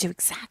 And he would do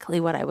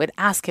exactly what I would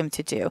ask him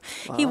to do.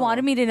 Wow. He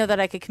wanted me to know that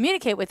I could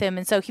communicate with him.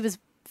 And so he was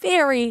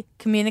very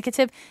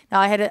communicative. Now,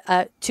 I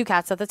had 2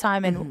 cats at the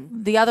time,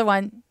 and the other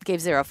one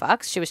gave 0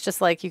 fucks. She was just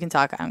like, you can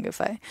talk, I don't give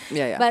a fuck.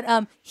 Yeah.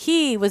 But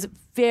he was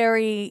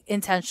very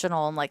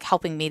intentional in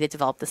helping me to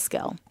develop the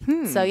skill.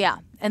 So, yeah.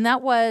 And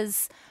that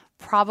was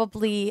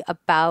probably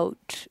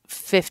about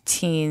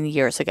 15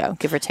 years ago,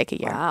 give or take a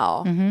year.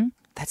 Wow.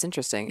 That's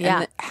interesting.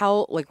 Yeah. And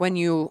how, when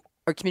you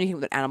are communicating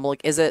with an animal,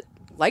 is it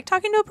like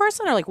talking to a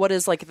person, or what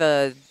is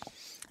the...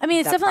 I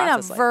mean, it's that definitely not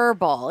process like?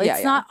 verbal. It's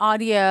Yeah. not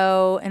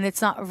audio and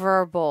it's not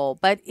verbal,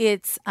 but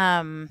it's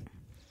hard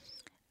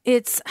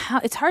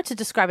to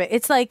describe it.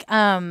 It's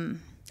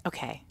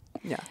okay.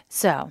 Yeah.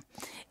 So,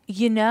 I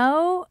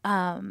don't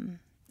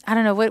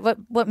know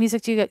what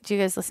music do you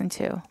guys listen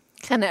to?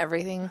 Kind of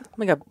everything. I'm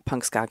like a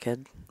punk ska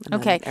kid. and then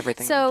Okay.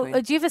 everything. So, in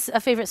between. do you have a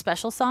favorite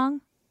special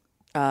song?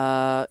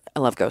 I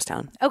love Ghost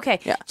Town. Okay.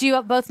 Yeah. Do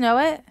you both know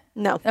it?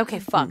 No. Okay,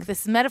 fuck.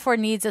 This metaphor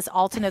needs us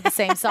all to know the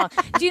same song.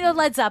 Do you know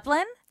Led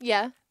Zeppelin?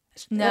 Yeah.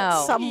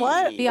 No.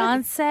 Somewhat.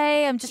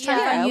 Beyonce. I'm just trying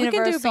to Yeah, find we can do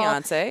Universal.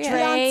 Beyonce, yeah.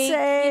 Drake.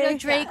 Beyonce, You know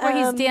Drake, where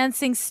he's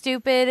dancing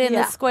stupid in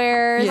the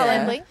squares. Yeah.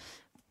 Hotline Bling?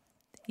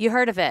 You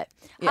heard of it?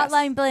 Yes.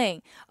 Hotline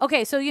Bling.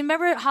 Okay, so you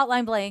remember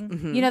Hotline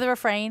Bling? You know the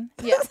refrain.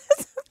 Yeah.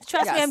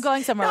 Trust me, Yes. I'm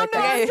going somewhere with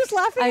No, this. I'm just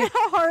laughing at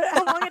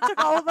how long it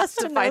took all of us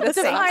to know find a this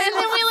sing. song. And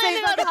then we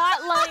landed on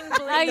Hotline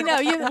Bling. I know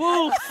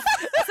you.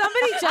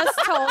 Somebody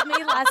just told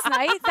me last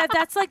night that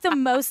that's like the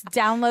most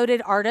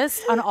downloaded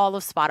artist on all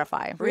of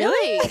Spotify.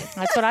 Really?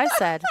 That's what I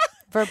said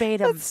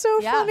verbatim. That's so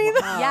yeah. funny, though.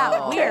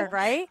 Yeah, weird,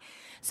 right?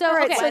 So All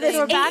right, okay, so this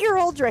we're back.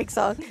 8-year-old Drake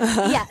song.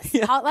 Yes,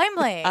 Hotline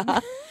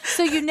Bling.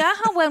 So you know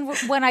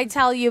how when I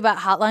tell you about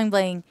Hotline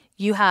Bling,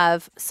 you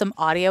have some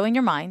audio in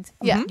your mind.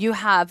 Yeah. You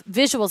have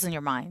visuals in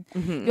your mind.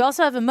 You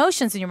also have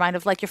emotions in your mind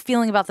of like you're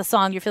feeling about the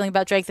song, you're feeling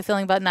about Drake, the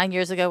feeling about 9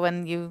 years ago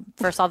when you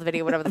first saw the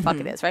video, whatever the fuck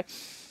it is, right?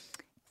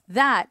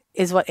 That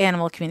is what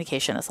animal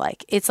communication is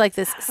like. It's like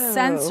this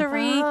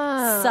sensory,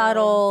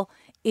 subtle,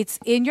 it's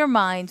in your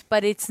mind,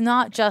 but it's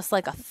not just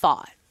like a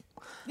thought.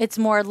 It's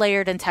more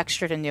layered and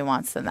textured and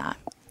nuanced than that.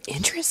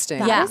 Interesting.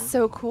 Yeah. That is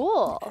so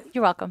cool.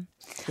 You're welcome.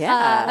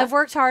 Yeah. I've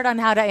worked hard on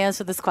how to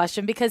answer this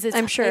question because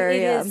I'm sure,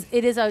 yeah.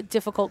 it is a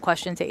difficult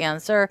question to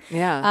answer.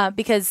 Yeah.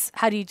 Because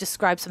how do you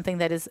describe something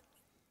that is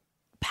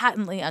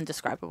patently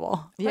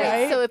undescribable?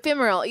 Right. So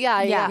ephemeral.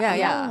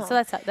 Yeah. So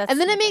that's And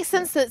then it makes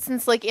sense that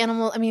since like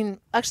animal, I mean,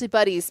 actually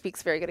Buddy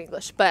speaks very good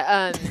English, but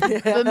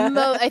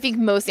I think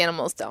most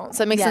animals don't.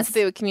 So it makes sense that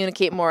they would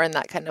communicate more in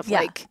that kind of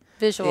like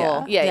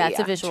visual. Yeah. It's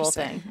a visual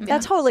thing.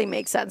 That totally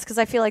makes sense because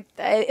I feel like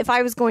if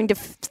I was going to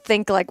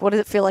think like, what does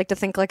it feel like to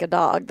think like a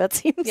dog? That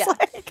seems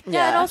like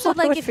Yeah, and also what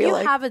I like would if feel you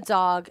like. have a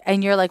dog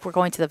and you're like, we're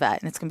going to the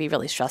vet and it's gonna be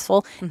really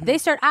stressful, they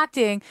start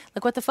acting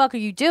like, what the fuck are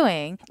you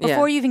doing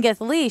before you even get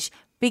the leash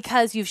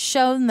because you've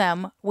shown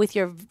them with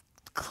your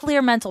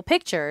clear mental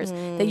pictures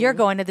that you're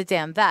going to the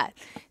damn vet.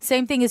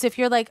 Same thing as if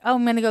you're like, oh,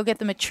 I'm gonna go get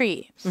them a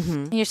treat,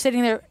 and you're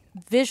sitting there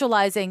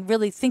visualizing,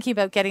 really thinking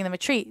about getting them a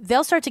treat.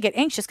 They'll start to get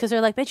anxious because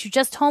they're like, bitch, you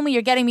just told me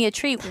you're getting me a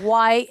treat.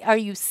 Why are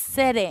you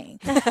sitting?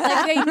 Like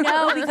they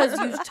know because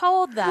you've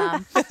told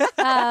them.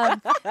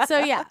 So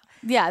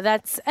yeah,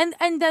 that's and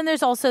then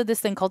there's also this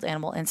thing called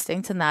animal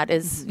instinct, and that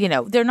is, you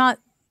know, they're not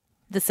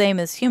the same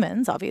as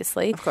humans,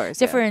 obviously. Of course,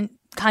 different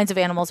kinds of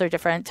animals are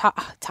different.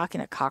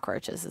 Talking to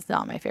cockroaches is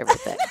not my favorite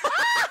thing.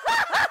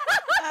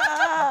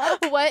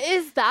 What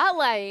is that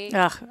like?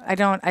 Ugh,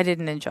 I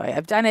didn't enjoy it.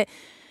 I've done it.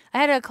 I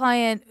had a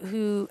client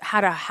who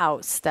had a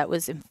house that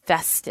was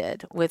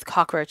infested with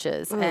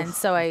cockroaches, and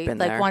so I been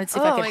like there. wanted to see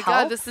if Oh I could my help.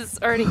 god, this is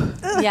already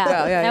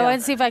I wanted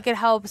to see if I could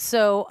help.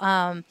 So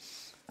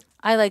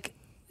I like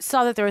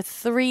saw that there were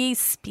 3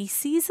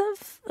 species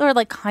of or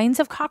like kinds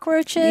of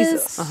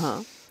cockroaches,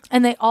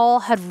 and they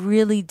all had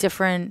really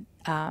different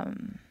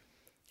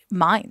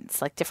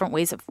minds, like different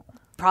ways of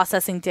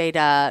processing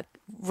data,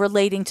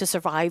 relating to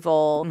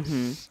survival.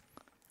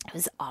 It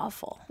was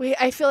awful. Wait,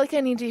 I feel like I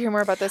need to hear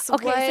more about this.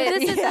 Okay, so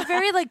this is a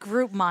very like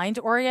group mind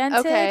oriented.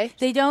 Okay.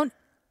 They don't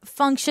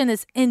function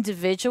as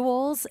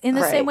individuals in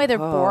the same way. They're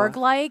Borg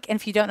like. And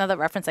if you don't know that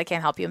reference, I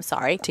can't help you. I'm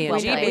sorry. TNG, Well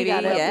played. baby. We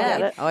got it.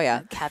 Yeah. Oh,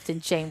 yeah. Captain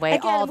Janeway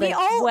Again, all the we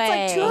all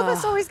way. it's like 2 of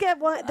us always get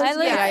one. I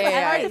like-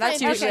 Yeah.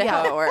 That's usually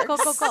how it works.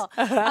 Cool.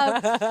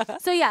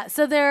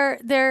 So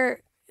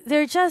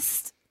they're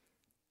just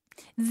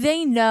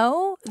they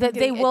know that they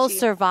getting will itchy.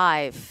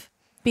 survive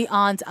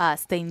beyond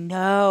us. They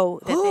know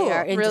that they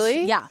are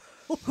Really? Yeah.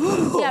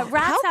 Yeah,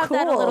 rats How have cool!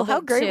 that a little How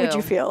bit great would too.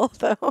 you feel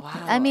though?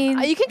 I mean,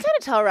 You can kind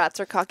of tell rats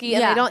are cocky,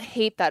 and Yeah. I don't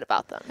hate that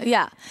about them.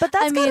 yeah. But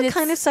that's I mean, gotta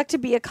kind of suck to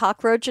be a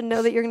cockroach and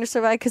know that you're going to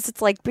survive because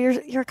it's like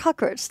you're a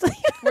cockroach.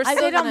 We're They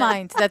still don't gonna-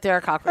 mind that they're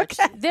a cockroach.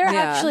 They're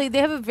Yeah. actually they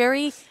have a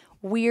very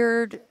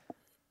weird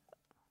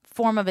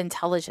form of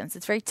intelligence.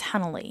 It's very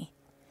tunnely.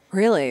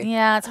 Really?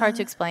 Yeah, it's hard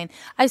to explain.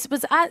 I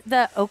was at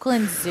the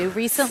Oakland Zoo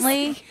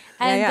recently,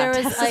 and Yeah.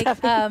 there was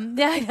like,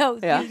 I know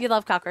Yeah. you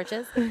love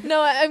cockroaches.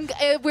 No,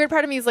 a weird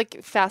part of me is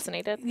like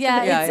fascinated.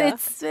 Yeah, Yeah,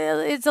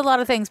 it's a lot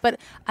of things. But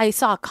I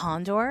saw a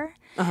condor,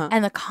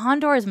 and the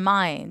condor's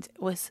mind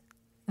was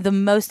the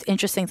most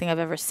interesting thing I've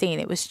ever seen.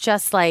 It was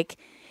just like,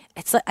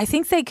 it's like I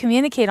think they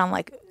communicate on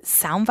like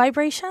sound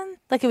vibration.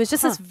 Like it was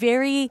just this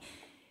very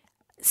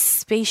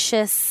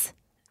spacious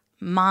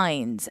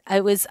mind. I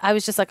was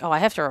just like, oh, I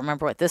have to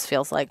remember what this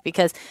feels like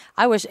because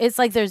it's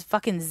like there's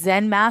fucking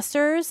Zen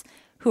masters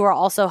who are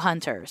also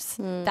hunters.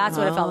 That's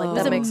what it felt like. It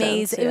was That makes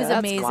amazing. sense, It was yeah.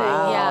 amazing.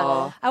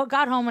 Wow. Yeah. I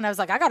got home and I was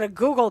like, I gotta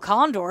Google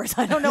condors.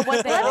 I don't know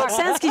what they That are. makes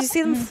sense because you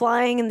see them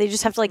flying and they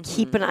just have to like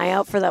keep an eye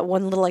out for that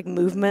one little like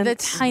movement. The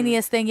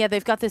tiniest thing. Yeah,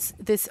 they've got this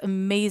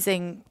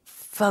amazing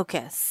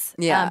focus.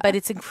 Yeah. But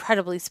it's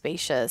incredibly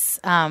spacious.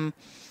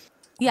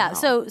 Yeah.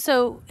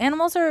 So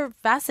animals are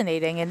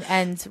fascinating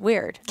and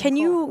weird. Can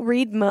you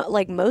read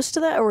most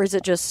of that, or is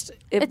it just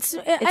I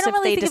don't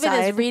really think of it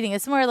as reading.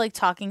 It's more like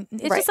talking.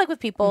 It's just like with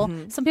people.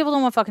 Some people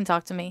don't want to fucking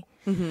talk to me.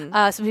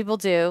 Some people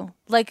do.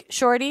 Like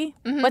Shorty.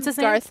 What's his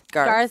name?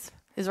 Garth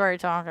is what you're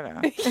talking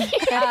about.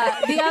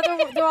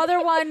 The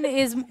other one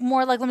is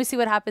more like, let me see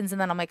what happens, and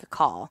then I'll make a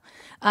call.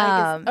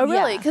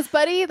 Really? Because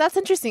Buddy, that's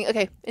interesting.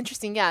 Okay,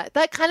 interesting. Yeah,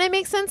 that kind of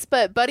makes sense.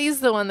 But Buddy's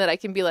the one that I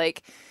can be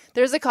like,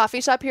 there's a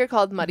coffee shop here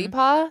called Muddy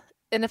Paw,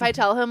 and if I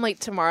tell him like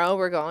tomorrow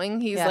we're going,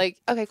 he's like,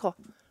 okay, cool.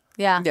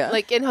 Yeah.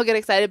 Like, and he'll get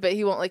excited, but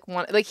he won't like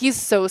want. Like, he's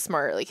so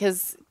smart. Like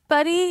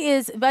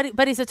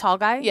Buddy's a tall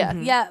guy. Yeah.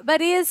 Yeah.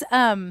 Buddy is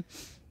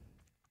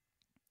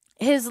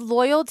his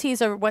loyalties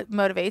are what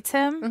motivates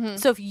him.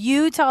 So if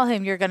you tell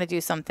him you're going to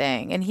do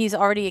something and he's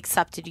already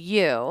accepted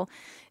you,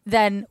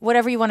 then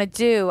whatever you want to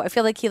do, I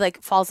feel like he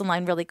like falls in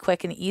line really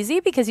quick and easy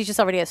because he just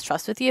already has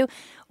trust with you.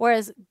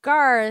 Whereas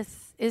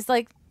Garth is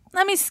like,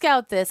 let me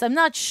scout this. I'm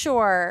not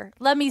sure.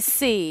 Let me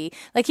see.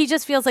 Like, he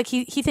just feels like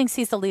he thinks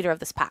he's the leader of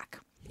this pack.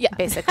 Yeah,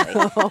 basically. So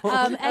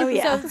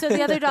the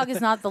other dog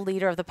is not the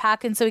leader of the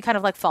pack, and so he kind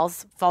of like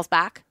falls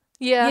back.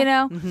 Yeah, you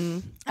know.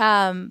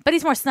 But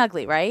he's more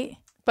snuggly, right?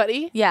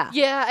 Buddy? Yeah.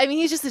 Yeah, I mean,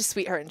 he's just a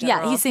sweetheart in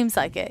general. Yeah, he seems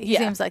like it. He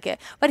seems like it.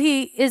 But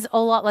he is a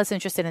lot less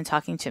interested in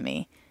talking to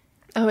me.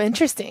 Oh,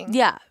 interesting.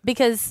 Yeah,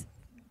 because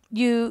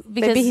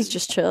maybe he's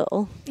just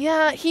chill.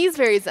 Yeah, he's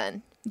very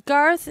zen.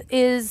 Garth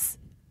is,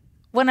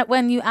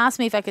 when you asked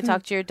me if I could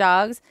talk to your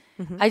dogs,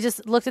 I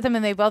just looked at them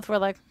and they both were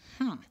like,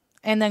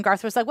 And then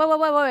Garth was like, wait,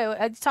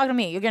 talk to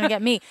me. You're going to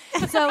get me. So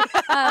so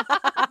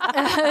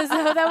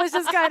that was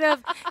just kind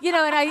of, and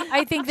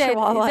I think that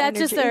Chihuahua that's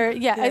just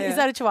energy. is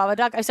that a Chihuahua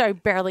dog? I sorry,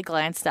 barely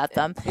glanced at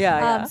them.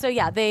 So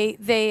yeah, they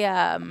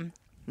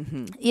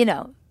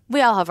we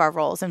all have our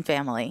roles in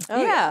family.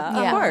 Oh, yeah,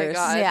 of course. Oh my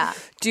God. Yeah.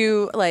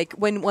 Do like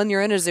when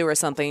you're in a zoo or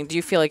something, do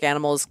you feel like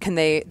animals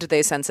do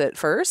they sense it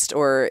first,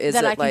 or is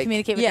That it I can like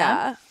communicate with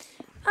them?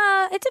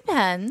 It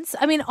depends.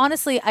 I mean,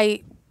 honestly,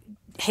 I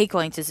hate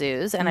going to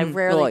zoos, and I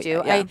rarely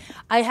do. Yeah.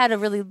 I had a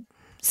really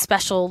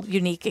special,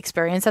 unique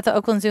experience at the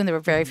Oakland Zoo, and there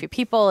were very few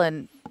people,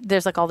 and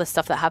there's like all this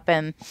stuff that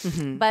happened.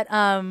 But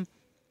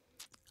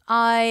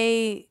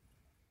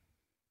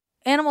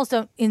animals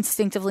don't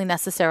instinctively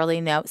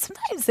necessarily know.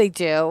 Sometimes they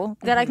do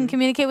that I can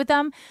communicate with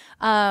them.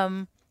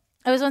 I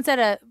was once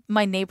at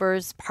my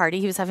neighbor's party.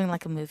 He was having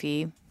like a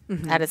movie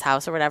at his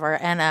house or whatever,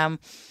 and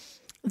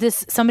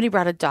somebody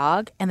brought a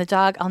dog, and the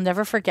dog, I'll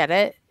never forget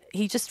it.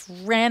 He just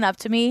ran up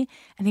to me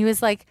and he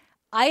was like,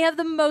 I have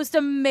the most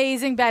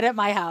amazing bed at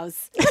my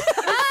house. It was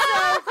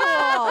so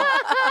cool.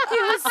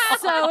 He was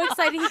so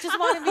excited. He just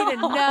wanted me to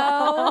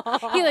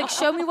know. He like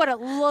showed me what it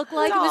looked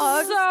like. It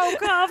was so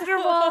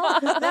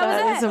comfortable.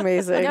 That was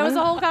amazing. That was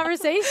the whole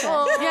conversation.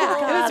 God,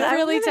 It was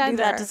really I'm gonna tender.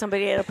 do that to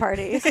somebody at a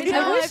party. I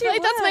feel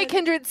like that's my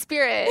kindred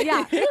spirit.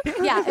 Yeah,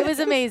 it was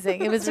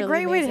amazing. It was It's a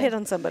really great way to amazing. hit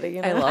on somebody.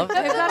 I love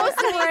I've that.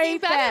 got a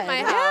great bed at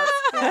my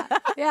house.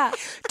 Yeah.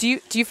 Do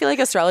you feel like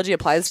astrology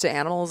applies to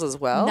animals as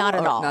well? Not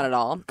at Or all. Not at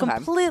all. Okay.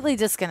 Completely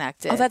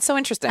disconnected. Oh, that's so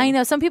interesting. I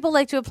know some people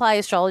like to apply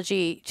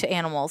astrology to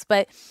animals,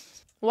 but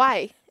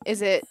Why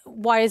is it?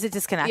 why is it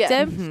disconnected?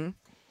 Yeah.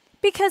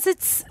 Because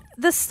it's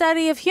the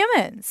study of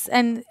humans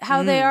and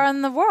how they are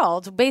in the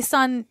world based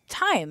on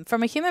time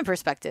from a human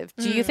perspective.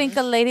 Do you think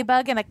a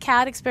ladybug and a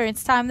cat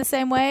experience time the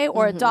same way,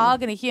 or a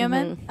dog and a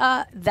human?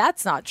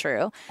 That's not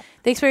true.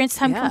 They experience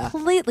time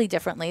completely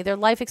differently. Their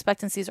life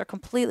expectancies are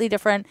completely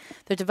different.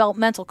 Their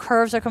developmental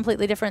curves are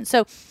completely different.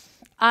 So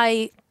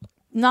I'm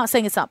not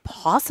saying it's not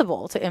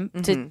possible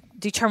to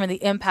determine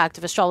the impact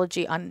of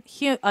astrology on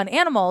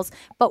animals,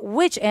 but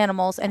which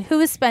animals and who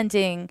is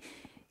spending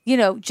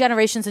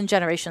generations and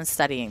generations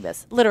studying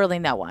this? Literally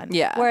no one.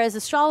 Yeah. Whereas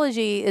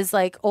astrology is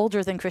like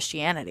older than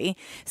Christianity.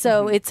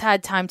 So it's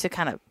had time to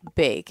kind of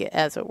bake,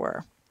 as it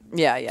were.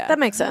 Yeah. That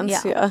makes sense.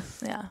 Yeah.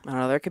 Yeah. I don't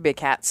know. There could be a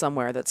cat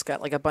somewhere that's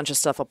got like a bunch of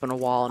stuff up on a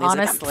wall, and he's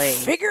Honestly. like,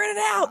 I'm figuring it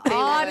out.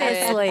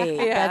 Honestly.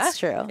 That's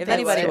true. If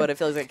anybody would, it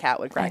feels like a cat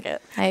would crack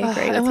it. I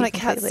agree. I with want you a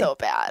cat completely. so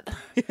bad.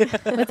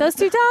 With those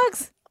two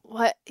dogs?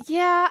 What?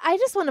 Yeah, I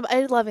just want to.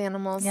 I love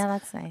animals. Yeah,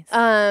 that's nice.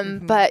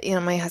 But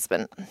my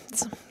husband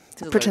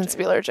pretends to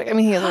be allergic. I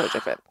mean, he is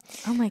allergic, but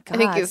Oh my God. I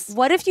think he's-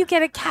 What if you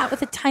get a cat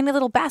with a tiny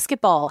little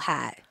basketball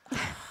hat?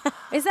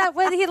 Is that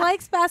what he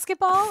likes,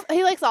 basketball?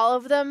 he likes all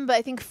of them. But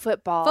I think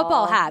football.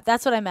 Football hat.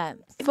 That's what I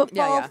meant.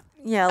 Football.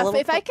 Yeah, a little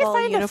If I could football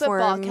find uniform.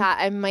 a football cat,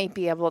 I might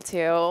be able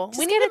to.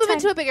 We need get to a move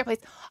into a bigger place.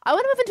 I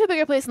want to move into a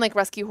bigger place and like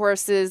rescue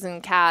horses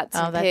and cats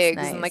Oh, and that's pigs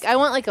nice. and like I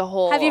want like a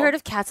whole. Have you heard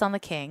of Cats on the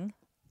King?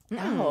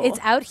 No. It's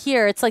out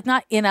here. It's like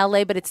not in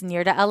LA, but it's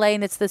near to LA.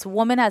 And it's this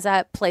woman has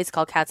a place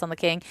called Cats on the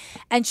King.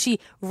 And she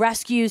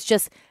rescues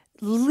just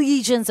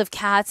legions of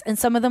cats, and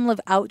some of them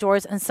live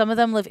outdoors and some of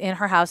them live in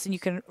her house, and you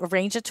can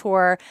arrange a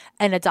tour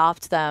and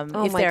adopt them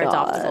if my they're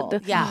God.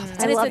 adoptable. Yeah.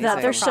 I love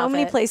that. There's so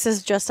many places.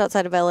 places just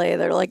outside of LA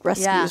that are like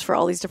rescues for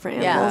all these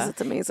different animals. It's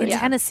amazing. In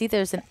Tennessee,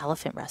 there's an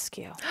elephant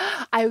rescue.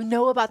 I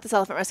know about this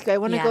elephant rescue. I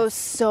want to Yes. go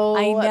so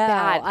I know,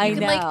 bad. I You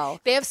can, know.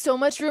 Like, they have so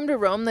much room to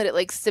roam that it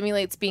like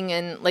stimulates being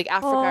in like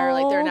Africa or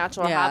like their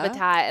natural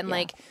habitat, and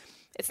like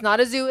it's not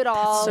a zoo at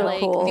all. so like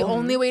cool. the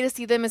only way to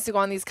see them is to go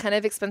on these kind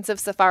of expensive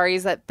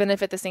safaris that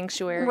benefit the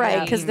sanctuary.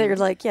 Right, because they're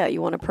like,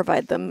 you want to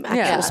provide them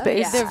actual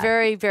space. They're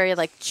very, very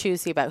like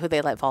choosy about who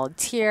they let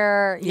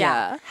volunteer.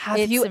 Yeah. Have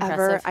It's you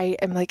impressive.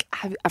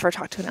 have you ever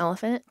talked to an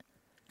elephant?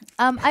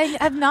 I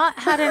have not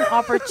had an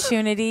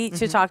opportunity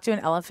to talk to an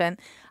elephant.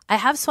 I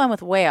have swum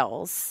with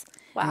whales.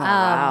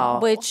 Wow.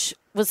 Which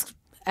was,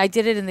 I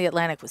did it in the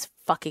Atlantic, was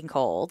fucking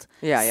cold.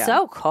 Yeah.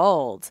 So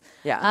cold.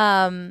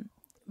 Yeah.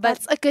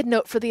 That's a good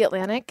note for the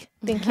Atlantic.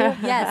 Thank you.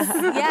 Yes.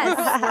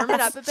 Warm it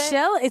up a bit.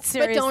 Chill. It's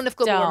serious. But don't if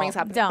global warming's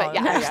happening. Don't. But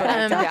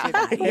Actually,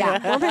 don't do that.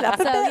 Yeah. Warm it up.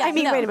 So, yeah, I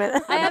mean, no. wait a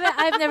minute.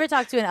 I've never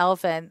talked to an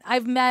elephant.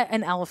 I've met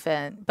an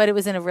elephant, but it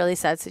was in a really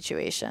sad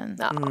situation.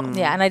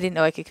 Yeah, and I didn't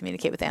know I could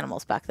communicate with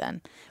animals back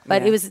then.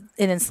 But it was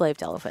an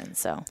enslaved elephant,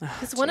 so.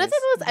 Because one of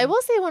the most, I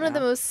will say, one of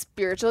the most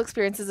spiritual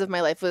experiences of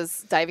my life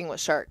was diving with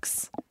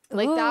sharks.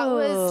 Like that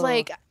was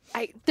like,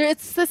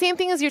 it's the same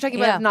thing as you're talking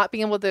about of not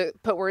being able to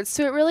put words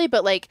to it really,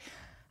 but like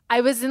I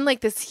was in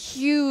like this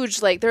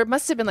huge, like there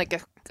must have been like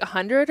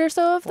 100 or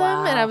so of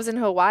them, and I was in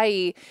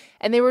Hawaii,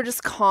 and they were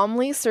just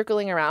calmly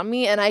circling around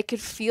me, and I could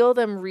feel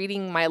them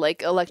reading my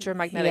like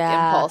electromagnetic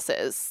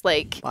impulses.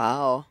 Like,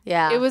 Wow.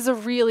 Yeah. it was a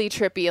really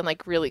trippy and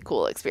like really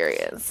cool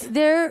experience.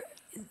 The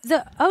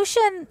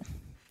ocean's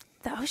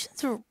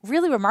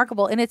really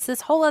remarkable, and it's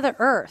this whole other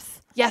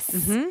earth. Yes.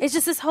 It's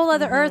just this whole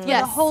other earth with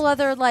a whole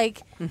other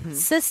like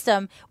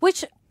system,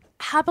 which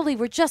happily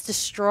we're just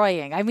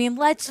destroying. I mean,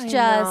 let's just.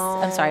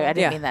 I'm sorry, I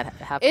didn't mean that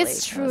happily.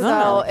 It's true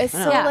though. It's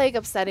so Yeah. like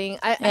upsetting.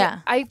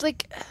 I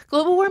like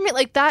global warming,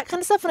 like that kind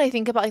of stuff. When I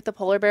think about like the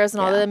polar bears and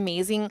all the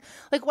amazing,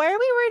 like why are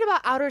we worried about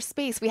outer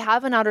space? We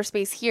have an outer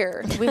space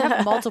here. We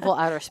have multiple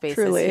outer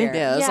spaces Truly. here.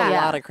 Yeah, there's a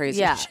Yeah. lot of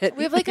crazy Yeah. shit.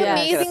 We have like Yeah.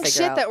 amazing Gotta figure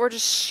shit out. that we're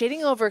just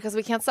shitting over because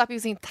we can't stop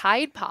using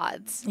Tide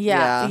Pods.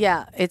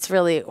 Yeah. It's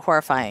really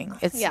horrifying.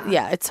 It's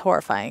Yeah. it's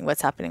horrifying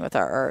what's happening with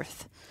our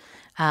Earth.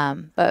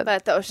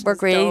 But the ocean we're is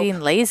creating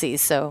dope. lazy,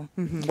 so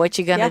what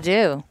you gonna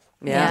do?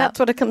 Yeah. That's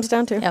what it comes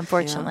down to.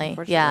 Unfortunately.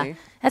 Yeah, Yeah.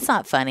 unfortunately. That's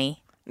not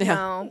funny.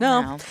 No.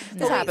 No.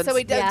 So wait, so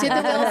wait, Yeah. did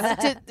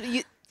the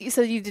whales? You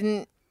said you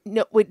didn't.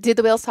 No, wait, did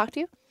the whales talk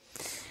to you?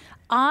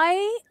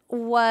 I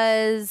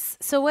was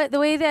the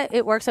way that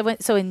it works. I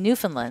went in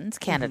Newfoundland,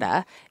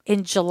 Canada,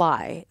 in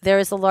July. There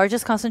is the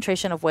largest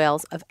concentration of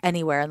whales of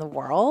anywhere in the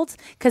world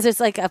because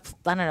there's like it's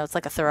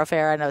like a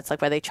thoroughfare. I know it's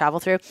like where they travel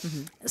through.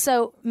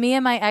 So me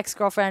and my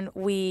ex-girlfriend,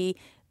 we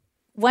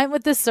went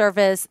with the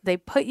service. They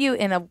put you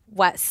in a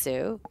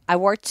wetsuit. I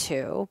wore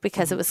two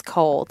because it was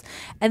cold,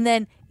 and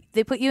then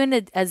they put you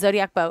in a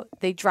Zodiac boat.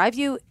 They drive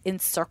you in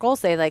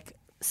circles. They like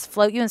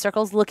float you in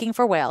circles looking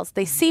for whales.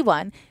 They see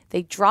one,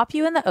 they drop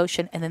you in the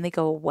ocean, and then they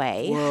go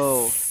away.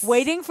 Whoa.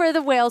 Waiting for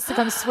the whales to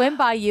come swim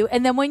by you.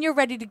 And then when you're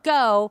ready to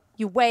go,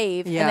 you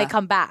wave and they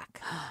come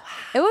back.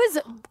 It was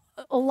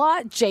a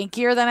lot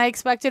jankier than I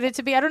expected it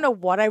to be. I don't know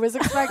what I was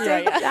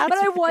expecting, but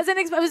I wasn't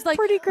expecting. It was like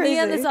Pretty me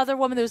and crazy. this other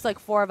woman. There was like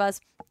four of us.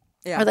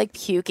 Yeah. Or like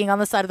puking on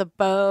the side of the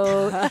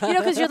boat,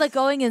 because you're like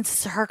going in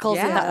circles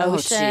in the Yeah. Oh,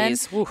 ocean.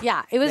 jeez. Oof.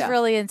 Yeah, it was Yeah.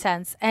 really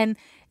intense. And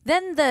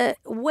then the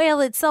whale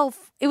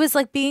itself, it was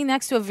like being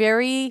next to a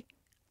very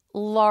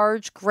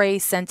large gray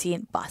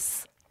sentient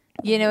bus.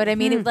 You know what I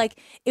mean?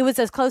 It was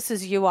as close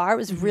as you are. It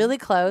was really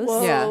close.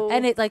 Yeah.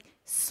 And it like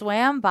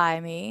swam by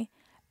me,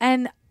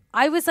 and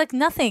I was like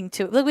nothing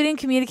to it. Like we didn't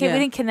communicate, Yeah. we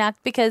didn't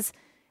connect because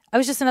I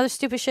was just another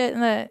stupid shit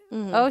in the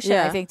ocean.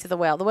 Yeah. I think to the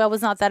whale. The whale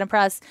was not that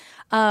impressed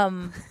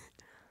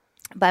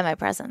by my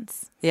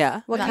presence.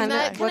 Yeah. What kind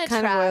that of what kinda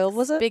kind of whale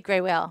was it? Big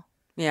gray whale.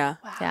 Yeah.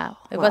 Yeah,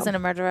 it wasn't a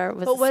murderer. It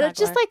was But a what a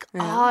just smuggler.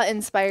 like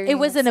awe-inspiring. It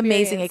was an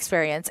amazing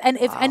experience. And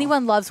if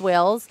anyone loves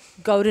whales,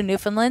 go to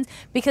Newfoundland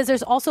because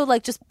there's also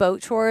like just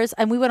boat tours.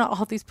 And we went on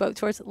all these boat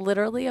tours.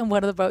 Literally on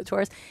one of the boat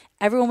tours,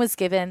 everyone was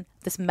given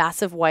this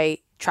massive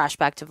white trash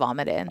bag to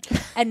vomit in.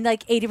 And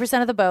like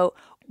 80% of the boat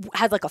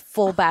had like a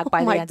full bag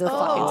by the end of the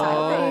fucking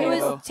time. It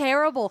was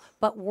terrible,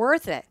 but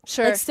worth it.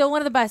 Sure. Like still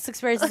one of the best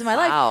experiences of my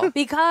life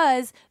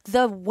because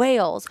the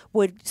whales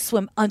would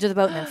swim under the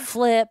boat and then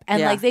flip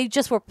and like they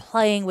just were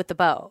playing with the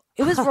boat.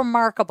 It was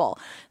remarkable.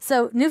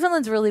 So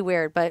Newfoundland's really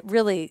weird, but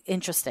really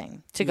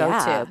interesting to go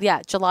to.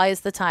 Yeah, July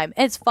is the time.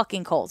 And it's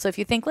fucking cold. So if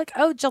you think like,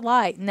 oh,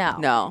 July,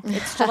 no.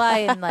 It's July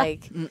and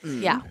like,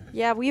 yeah.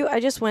 Yeah,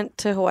 I just went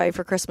to Hawaii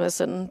for Christmas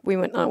and we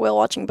went on a whale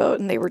watching boat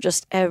and they were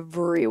just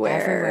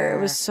everywhere.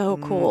 It was so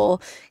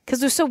cool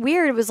because it was so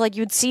weird. It was like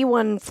you'd see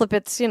one flip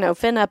its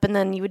fin up and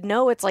then you would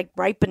know it's like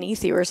right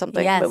beneath you or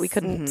something, but we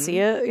couldn't see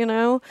it.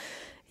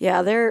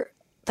 Yeah,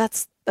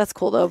 that's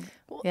cool though.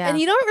 Yeah. And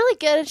you don't really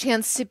get a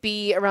chance to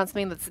be around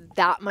something that's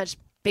that much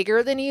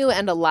bigger than you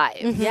and alive.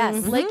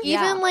 Yes. Like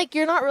even like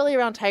you're not really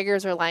around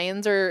tigers or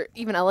lions or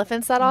even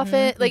elephants that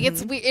often. Like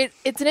it's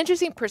an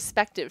interesting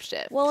perspective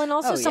shift. Well, and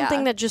also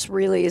something that just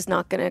really is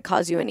not going to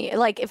cause you any.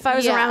 Like if I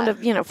was around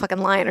a fucking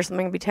lion or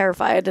something, I'd be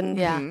terrified. And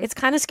it's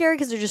kind of scary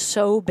because they're just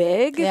so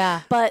big.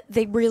 Yeah. But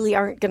they really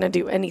aren't going to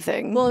do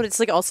anything. Well, it's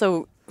like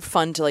also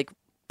fun to like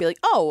be like,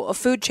 oh, a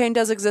food chain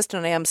does exist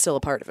and I am still a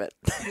part of it.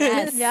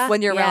 Yes.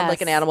 When you're around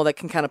like an animal that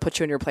can kind of put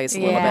you in your place a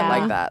little bit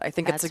like that. I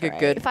think it's like a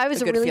good. If I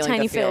was a good really feeling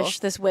tiny to feel. fish,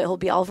 this whale will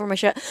be all over my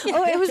shit.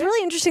 Oh, it was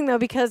really interesting though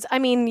because I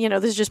mean,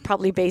 this is just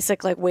probably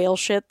basic like whale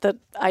shit that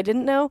I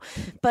didn't know,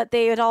 but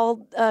they had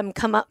all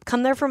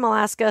come there from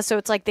Alaska, so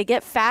it's like they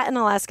get fat in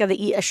Alaska, they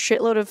eat a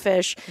shitload of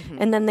fish,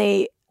 and then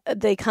they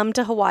come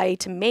to Hawaii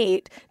to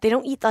mate. They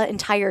don't eat the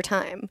entire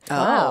time.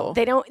 Oh.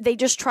 They don't. They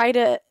just try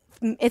to.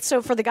 It's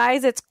so for the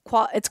guys, it's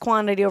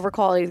quantity over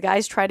quality. The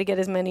guys try to get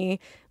as many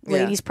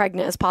ladies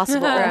pregnant as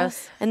possible,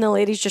 and the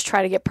ladies just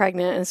try to get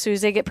pregnant. And as soon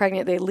as they get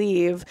pregnant, they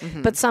leave.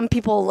 But some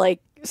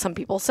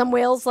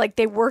whales like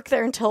they work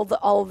there until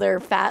all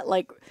their fat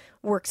like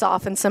works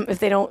off, and if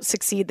they don't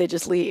succeed, they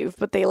just leave.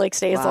 But they like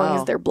stay as long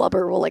as their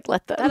blubber will like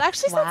let them. That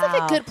actually sounds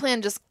like a good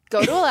plan. Just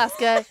go to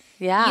Alaska,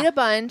 eat a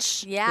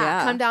bunch,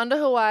 come down to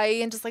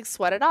Hawaii, and just like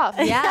sweat it off.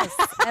 Yes,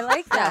 I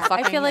like that.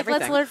 I feel like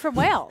let's learn from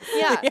whales.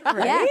 Yeah.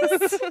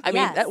 Yes. I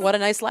mean, what a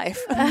nice life.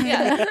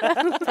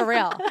 For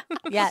real.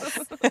 Yes.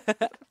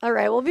 All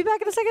right, we'll be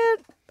back in a second.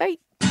 Bye.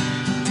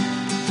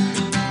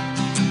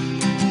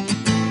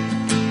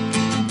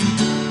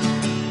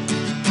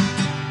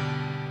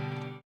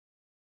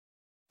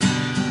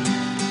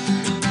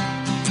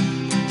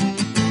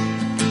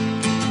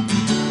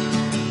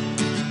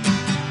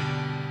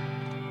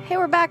 Hey,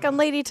 we're back on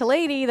Lady to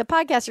Lady, the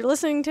podcast you're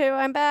listening to.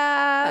 I'm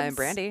Babs. I'm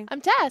Brandy. I'm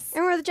Tess.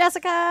 And we're with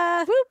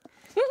Jessica.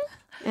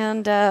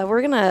 And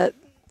we're going to,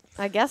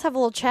 I guess, have a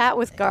little chat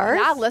with Garth.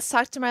 Yeah, let's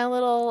talk to my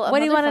little What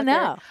do you want to motherfucker.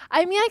 know?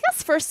 I mean, I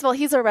guess, first of all,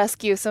 he's a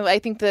rescue, so I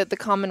think the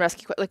common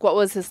rescue, like, what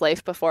was his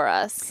life before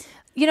us?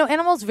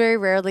 Animals very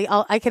rarely,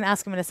 I can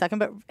ask him in a second,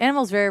 but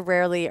animals very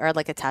rarely are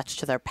like attached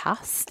to their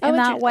past in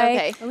that way.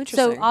 Okay. Oh,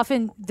 interesting. So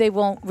often they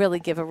won't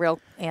really give a real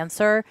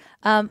answer.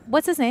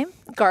 What's his name?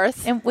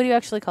 Garth. And what do you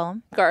actually call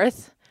him?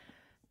 Garth.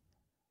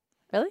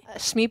 Really?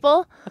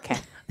 Schmeeple. Okay.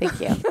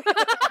 Thank you.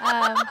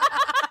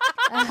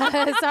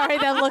 Sorry,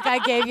 that look I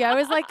gave you. I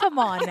was like, come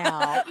on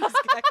now.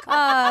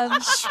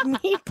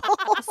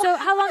 So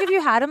how long have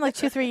you had him? Like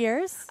 2-3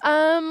 years?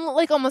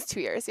 Like almost 2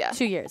 years, yeah.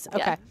 2 years. Okay.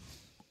 Yeah.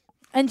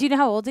 And do you know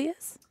how old he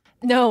is?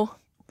 No.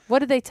 What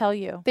did they tell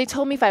you? They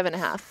told me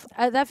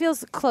 5.5. That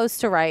feels close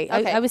to right.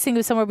 Okay. I was thinking it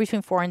was somewhere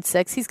between 4 and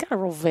 6. He's got a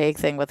real vague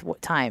thing with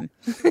time.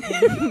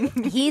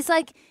 He's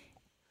like,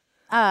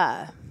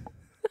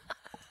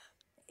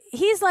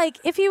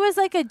 if he was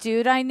like a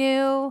dude I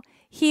knew,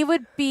 he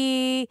would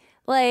be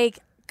like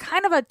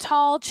kind of a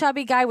tall,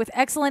 chubby guy with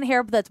excellent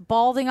hair that's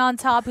balding on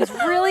top, who's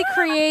really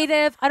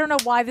creative. I don't know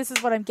why this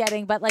is what I'm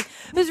getting, but like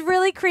who's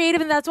really creative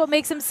and that's what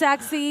makes him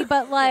sexy,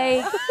 but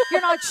like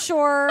you're not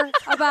sure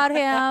about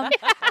him.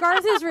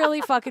 Garth is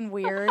really fucking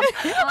weird.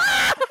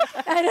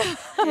 And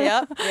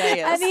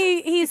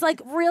he's like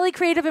really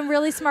creative and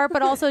really smart,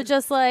 but also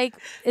just like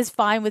is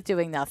fine with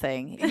doing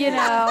nothing, He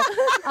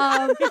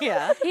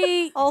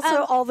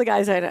Also, all the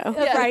guys I know.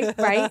 Right.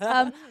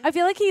 I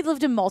feel like he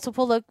lived in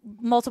multiple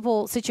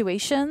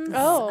situations.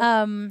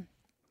 I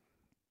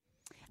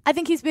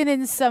think he's been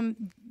in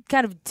some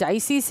kind of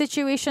dicey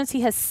situations.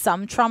 He has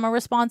some trauma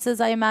responses,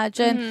 I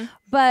imagine,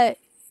 but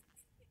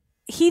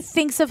he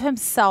thinks of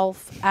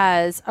himself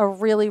as a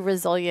really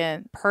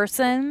resilient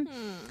person.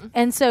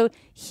 And so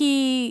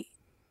he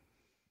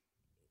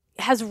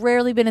has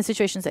rarely been in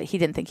situations that he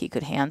didn't think he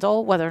could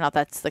handle, whether or not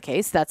that's the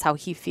case. That's how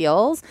he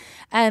feels.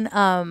 And,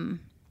 do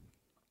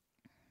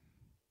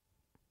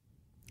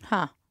you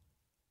have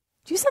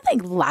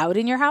something loud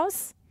in your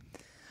house?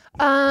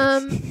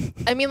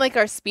 I mean, like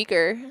our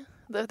speaker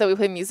that we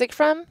play music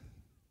from.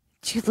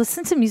 Do you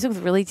listen to music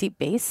with really deep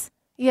bass?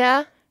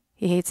 Yeah.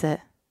 He hates it.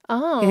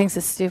 Oh. He thinks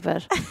it's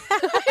stupid.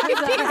 He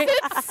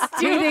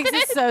thinks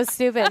it's so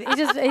stupid.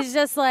 He's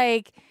just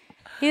like,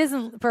 he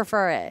doesn't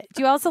prefer it.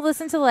 Do you also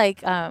listen to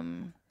like,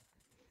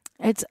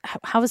 it's,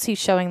 how is he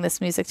showing this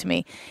music to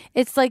me?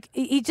 It's like,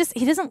 he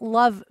doesn't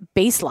love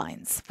bass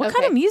lines. What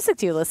kind of music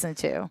do you listen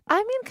to? I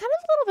mean, kind of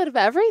a little bit of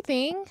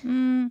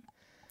everything.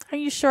 Are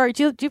you sure?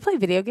 Do you play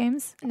video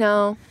games?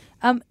 No.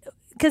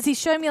 Because he's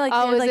showing me like,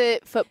 is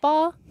it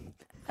football?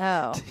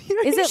 Oh.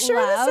 Is it sure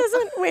loud? this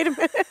isn't? Wait a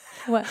minute.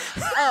 What?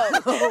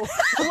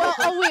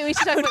 Wait, we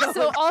should talk about it.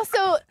 So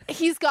also,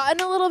 he's gotten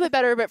a little bit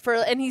better,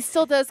 and he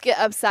still does get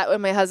upset when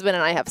my husband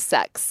and I have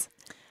sex.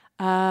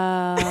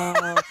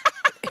 Oh.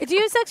 Do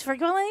you have sex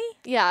frequently?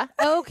 Yeah.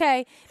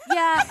 Okay.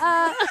 Yeah.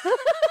 Are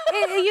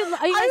you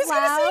I was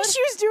loud? going to say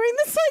she was doing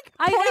this like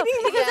I know,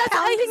 pointing because that's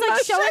how he's like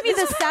motion. showing me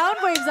the sound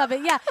waves of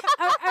it. Yeah.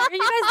 Are you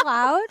guys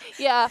loud?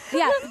 Yeah.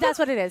 Yeah, that's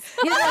what it is.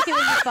 He doesn't like it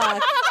when you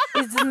fuck.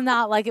 He does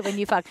not like it when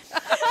you fuck.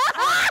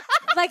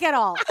 Like at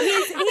all.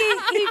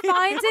 He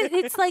finds it.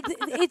 It's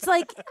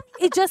like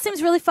it just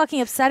seems really fucking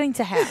upsetting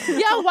to him.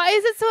 Yeah. Why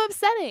is it so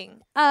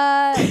upsetting?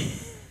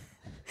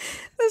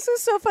 This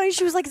was so funny.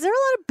 She was like, "Is there a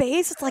lot of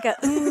bass?" It's like a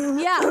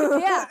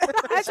Yeah.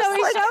 And so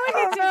he's showing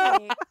it to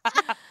me.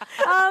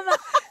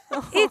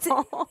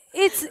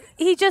 It's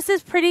he just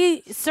is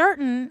pretty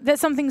certain that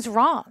something's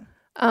wrong.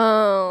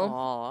 Oh.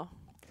 Aw.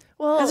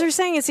 Well, As they're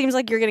saying, it seems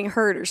like you're getting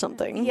hurt or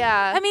something.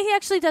 yeah. I mean, he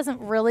actually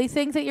doesn't really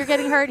think that you're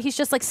getting hurt. He's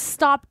just like,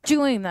 stop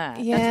doing that.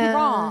 Yeah. That's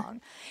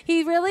wrong.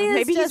 He really is.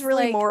 Maybe just he's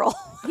really like, moral.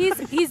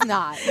 He's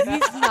not.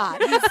 He's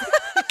not.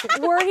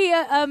 Were he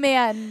a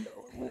man,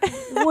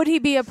 would he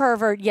be a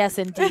pervert? Yes,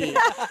 indeed.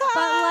 But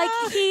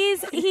like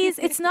he's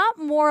it's not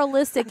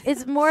moralistic.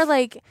 It's more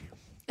like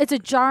it's a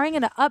jarring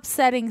and an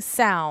upsetting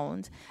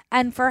sound.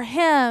 And for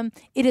him,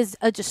 it is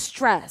a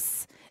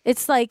distress.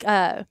 It's like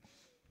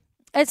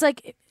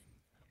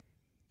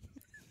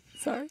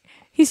sorry.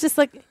 He's just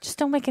like, just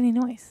don't make any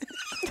noise.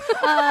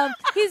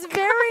 He's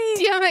very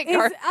Damn it,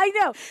 Garth. I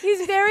know.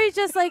 He's very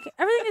just like,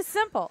 everything is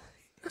simple.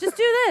 Just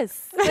do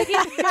this. Like,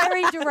 he's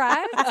very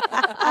direct.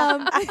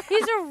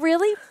 He's a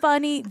really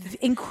funny,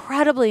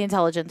 incredibly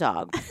intelligent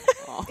dog.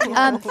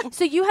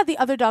 So you had the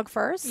other dog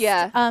first.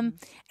 Yeah.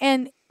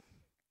 And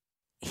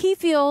he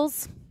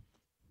feels,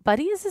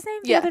 Buddy is his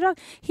name? The Yeah. other dog?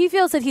 He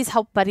feels that he's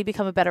helped Buddy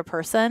become a better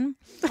person.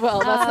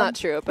 Well, that's not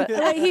true, but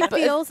He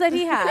feels that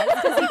he has.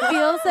 Because he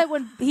feels that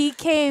when he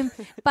came,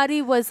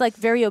 Buddy was like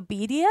very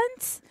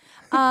obedient.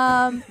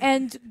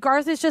 And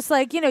Garth is just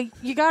like, you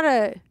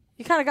kind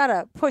of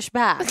gotta push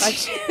back. Like,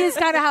 he's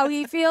kind of how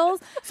he feels.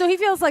 So he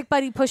feels like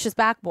Buddy pushes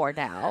back more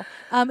now.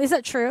 Is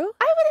that true?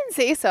 I wouldn't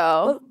say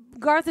so.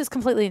 Garth is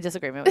completely in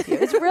disagreement with you.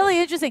 It's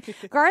really interesting.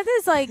 Garth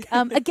is like,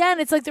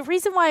 again, it's like the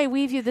reason why I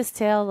weave you this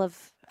tale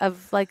of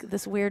like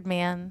this weird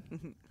man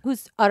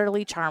who's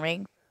utterly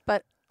charming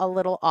but a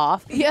little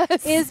off.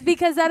 Yes. Is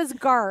because that is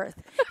Garth.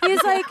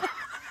 He's like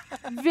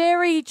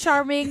very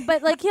charming,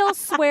 but like he'll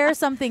swear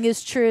something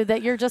is true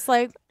that you're just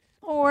like,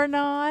 or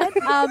not.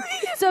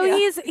 So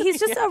he's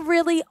just a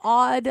really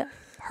odd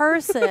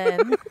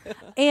person,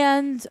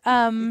 and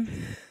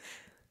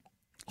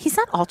he's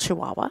not all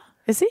Chihuahua,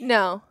 is he?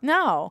 No.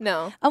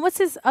 No. What's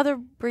his other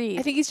breed?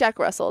 I think he's Jack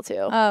Russell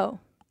too. Oh.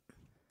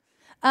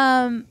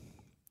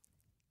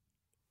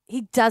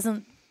 He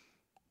doesn't.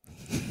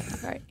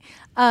 Sorry.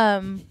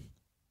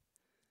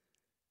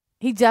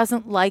 He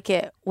doesn't like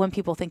it when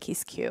people think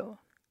he's cute.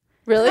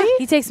 Really?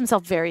 He takes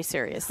himself very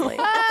seriously.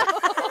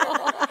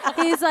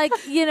 He's like,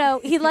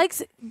 he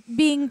likes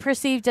being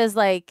perceived as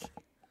like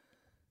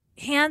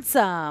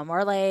handsome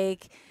or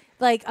like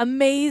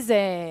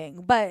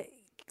amazing, but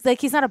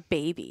like he's not a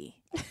baby.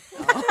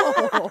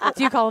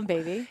 Do you call him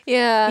baby?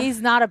 Yeah.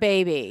 He's not a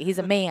baby. He's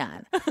a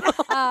man.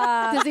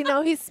 Does he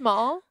know he's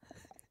small?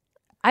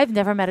 I've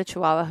never met a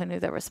Chihuahua who knew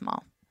they were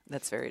small.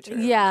 That's very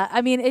true. Yeah,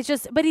 I mean, it's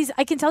just, but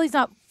I can tell he's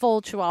not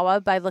full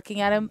Chihuahua by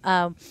looking at him.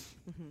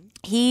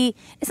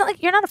 It's not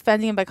like you're not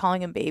offending him by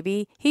calling him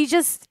baby. He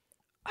just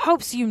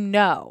hopes you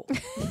know.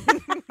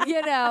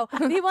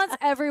 He wants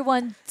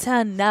everyone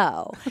to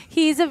know.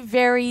 He's a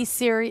very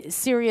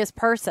serious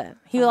person.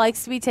 He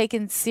likes to be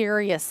taken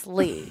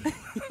seriously.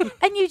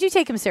 And you do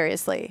take him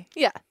seriously.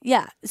 Yeah.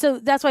 Yeah, so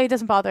that's why it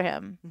doesn't bother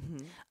him.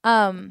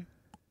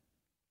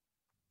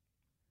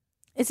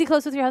 Is he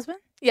close with your husband?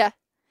 Yeah.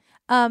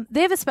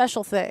 They have a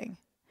special thing.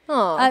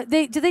 Oh.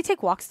 Do they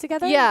take walks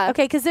together? Yeah.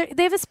 Okay, because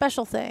they have a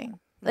special thing.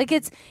 Like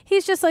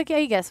he's just like, yeah,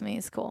 you guess me.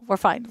 It's cool. We're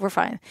fine.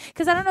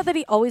 Because I don't know that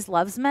he always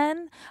loves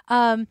men.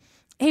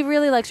 He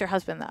really likes your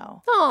husband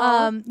though.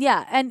 Aw.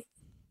 Yeah, and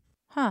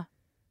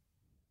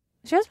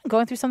is your husband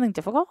going through something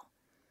difficult?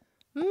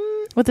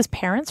 With his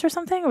parents or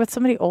something, or with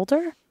somebody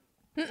older?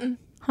 Mm-mm.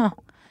 Huh.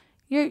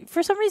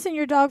 For some reason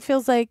your dog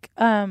feels like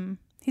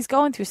he's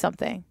going through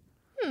something.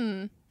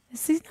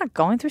 Is he not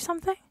going through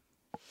something?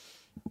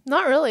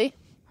 Not really.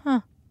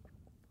 Huh.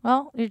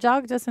 Well, your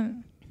dog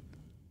doesn't.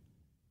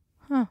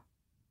 Huh.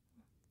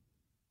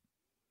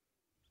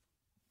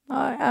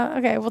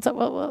 Okay.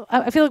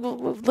 I feel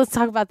like let's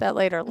talk about that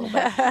later a little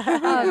bit.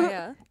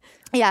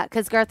 Yeah,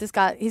 because Garth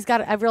he's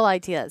got real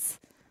ideas.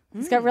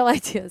 He's got real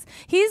ideas.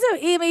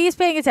 He's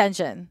paying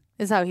attention.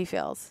 Is how he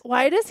feels.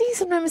 Why does he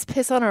sometimes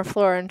piss on our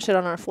floor and shit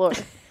on our floor?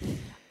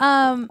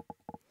 Hold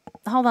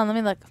on. Let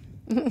me look.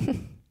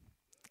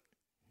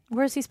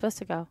 Where is he supposed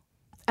to go?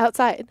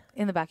 Outside.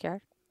 In the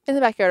backyard. In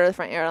the backyard or the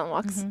front yard on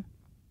walks.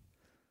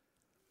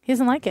 He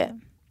doesn't like it.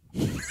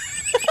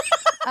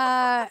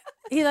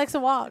 He likes to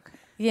walk.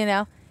 He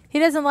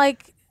doesn't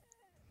like.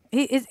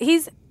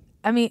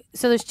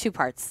 So there's two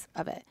parts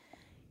of it.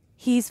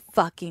 He's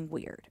fucking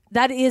weird.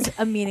 That is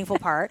a meaningful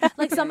part.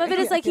 Like some of it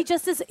is like he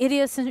just does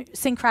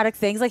idiosyncratic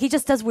things. Like he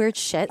just does weird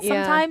shit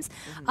sometimes.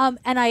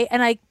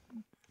 And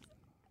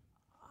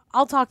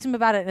I'll talk to him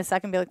about it in a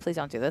second. Be like, please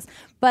don't do this.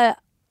 But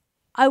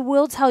I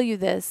will tell you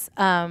this.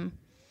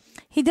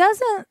 He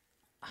doesn't.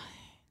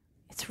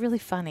 It's really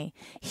funny.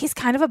 He's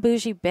kind of a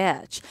bougie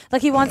bitch.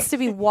 Like he wants to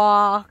be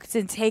walked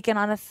and taken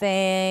on a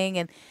thing,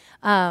 and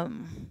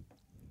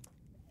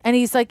And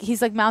he's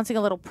like mounting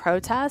a little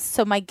protest.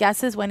 So my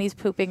guess is when he's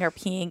pooping or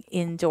peeing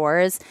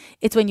indoors,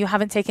 it's when you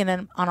haven't taken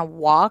him on a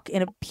walk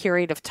in a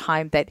period of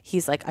time that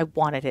he's like, I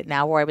wanted it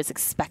now, or I was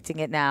expecting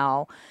it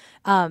now.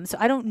 So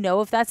I don't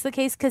know if that's the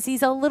case because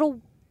he's a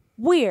little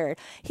weird.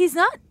 He's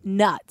not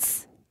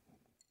nuts,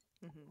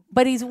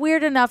 but he's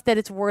weird enough that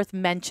it's worth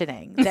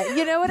mentioning. That,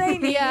 you know what I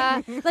mean?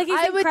 Yeah. Like he's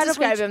I would incredibly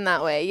describe him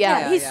that way.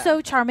 Yeah. he's so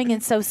charming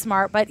and so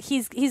smart, but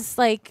he's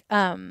like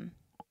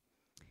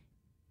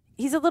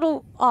he's a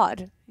little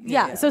odd.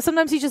 Yeah. So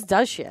sometimes he just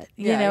does shit.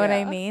 You know what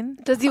I mean?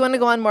 Does he want to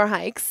go on more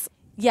hikes?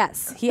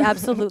 Yes, he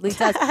absolutely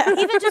does.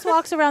 Even just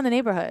walks around the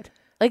neighborhood.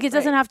 Like it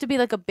doesn't have to be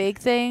like a big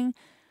thing.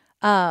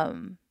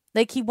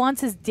 Like he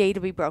wants his day to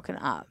be broken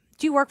up.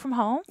 Do you work from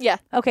home? Yeah.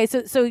 Okay,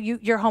 so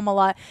you're home a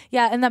lot.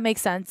 Yeah, and that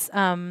makes sense.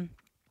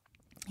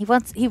 He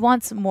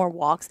wants more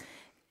walks.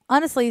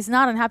 Honestly, he's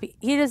not unhappy.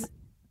 He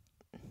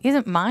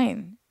doesn't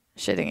mind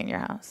shitting in your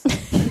house.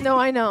 No,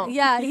 I know.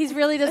 Yeah, he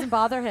really doesn't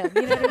bother him.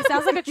 You know what I mean? It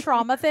sounds like a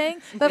trauma thing,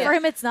 but for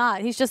him it's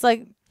not. He's just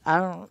like,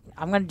 I'm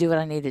going to do what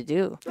I need to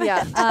do.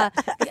 Yeah.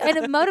 And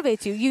it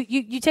motivates you.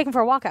 You take him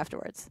for a walk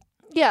afterwards.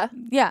 Yeah.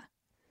 Yeah.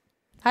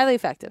 Highly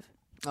effective.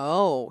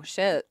 Oh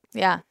shit.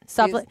 Yeah.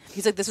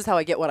 He's like, this is how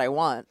I get what I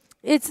want.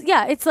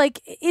 It's like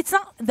it's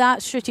not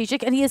that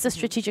strategic, and he is a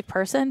strategic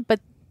person, but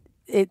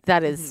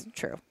that is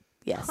true.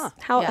 Yes.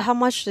 How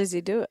much does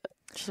he do it?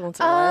 Just once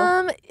in a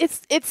while.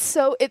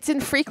 It's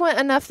infrequent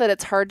enough that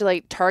it's hard to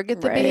like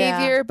target the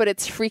behavior, but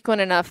it's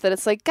frequent enough that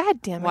it's like,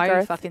 God damn it, Why Garth.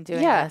 are you fucking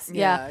doing this?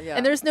 Yeah.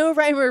 And there's no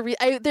rhyme or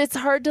it's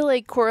hard to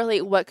like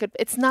correlate what could.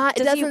 It's not.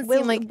 It doesn't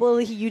seem like.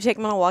 Will you take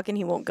him on a walk and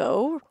he won't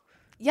go?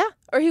 Yeah,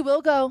 or he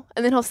will go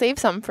and then he'll save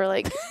some for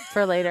like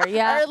for later.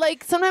 Yeah. Or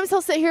like sometimes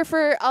he'll sit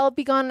here I'll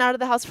be gone out of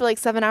the house for like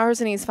 7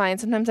 hours and he's fine.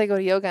 Sometimes I go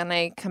to yoga and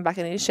I come back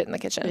and eat shit in the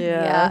kitchen.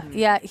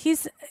 Yeah.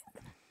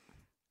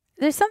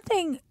 There's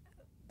something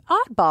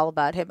oddball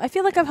about him. I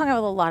feel like I've hung out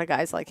with a lot of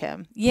guys like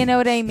him. You know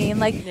what I mean?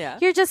 Like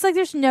you're just like,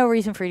 there's no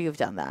reason for you to have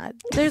done that.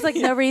 There's like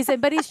no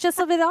reason, but he's just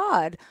a bit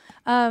odd.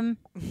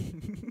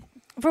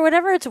 For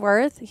whatever it's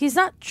worth, he's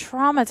not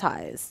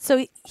traumatized.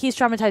 So he's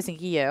traumatizing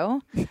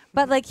you,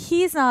 but like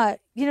he's not,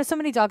 so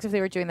many dogs, if they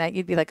were doing that,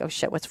 you'd be like, oh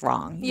shit, what's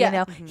wrong?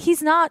 Yeah.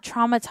 He's not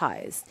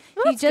traumatized.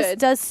 Well, he just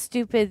does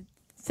stupid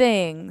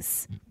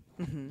things.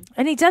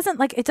 And he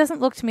doesn't it doesn't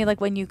look to me like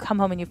when you come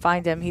home and you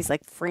find him, he's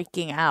like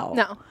freaking out.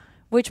 No.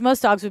 Which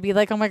most dogs would be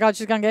like, oh my God,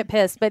 she's going to get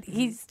pissed. But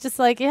he's just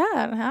like,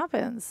 yeah, it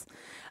happens.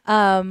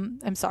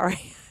 I'm sorry.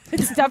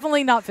 It's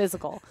definitely not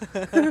physical.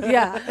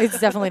 Yeah, it's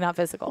definitely not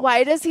physical.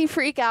 Why does he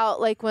freak out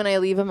like when I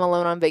leave him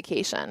alone on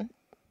vacation?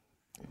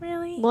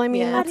 Really? Well, I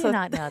mean, How do you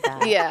not know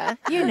that? Yeah.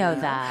 You know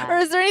that. Or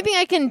is there anything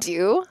I can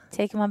do?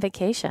 Take him on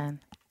vacation.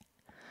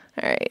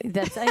 All right.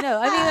 I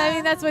know. I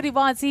mean, that's what he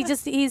wants.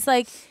 He's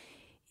like,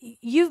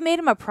 you've made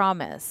him a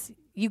promise.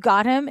 You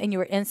got him and you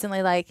were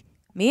instantly like,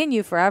 me and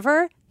you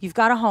forever. You've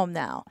got a home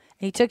now.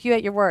 And he took you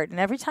at your word. And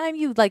every time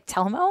you like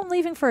tell him, oh, I'm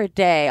leaving for a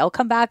day, I'll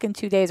come back in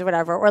 2 days or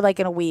whatever, or like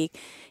in a week,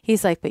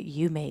 he's like, but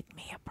you made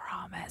me a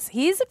promise.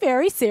 He's a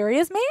very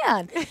serious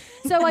man.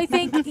 So I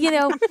think,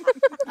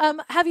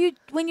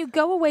 when you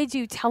go away, do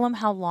you tell him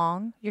how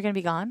long you're going to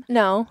be gone?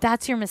 No.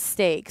 That's your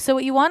mistake. So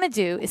what you want to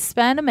do is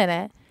spend a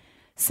minute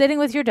sitting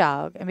with your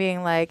dog and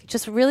being like,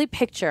 just really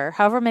picture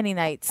however many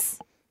nights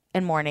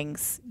and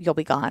mornings you'll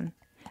be gone.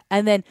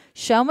 And then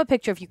show him a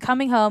picture of you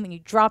coming home and you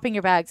dropping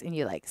your bags and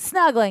you like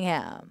snuggling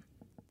him.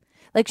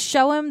 Like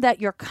show him that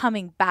you're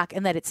coming back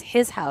and that it's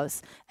his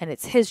house and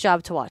it's his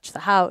job to watch the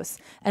house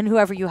and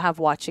whoever you have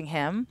watching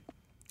him.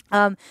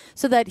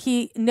 So that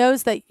he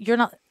knows that you're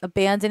not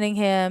abandoning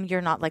him. You're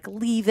not like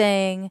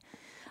leaving.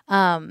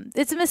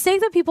 It's a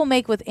mistake that people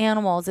make with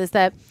animals is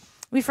that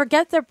we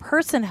forget their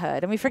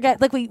personhood and we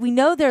forget, like we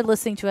know they're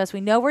listening to us.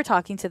 We know we're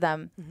talking to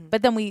them,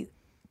 but then we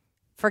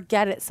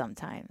forget it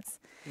sometimes.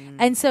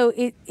 And so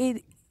it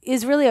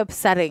is really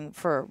upsetting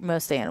for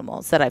most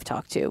animals that I've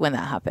talked to when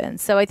that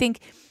happens. So I think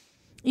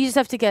you just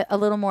have to get a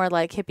little more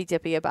like hippy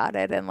dippy about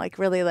it and like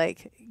really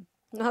like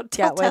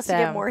Tell Tess to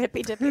get more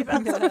hippy dippy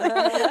about something.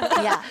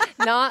 yeah,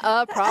 not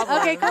a problem.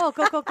 Okay, cool.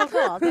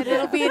 Then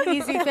it'll be an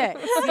easy fix.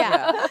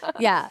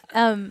 Yeah.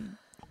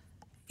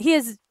 He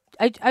is.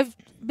 I've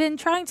been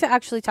trying to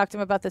actually talk to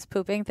him about this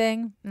pooping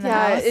thing. In the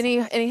house.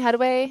 Any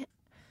headway?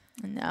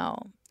 No.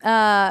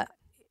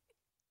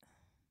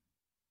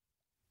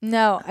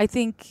 No, I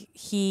think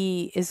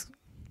he is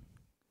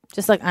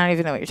just like, I don't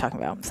even know what you're talking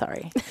about. I'm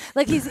sorry.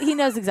 Like he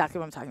knows exactly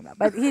what I'm talking about,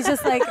 but he's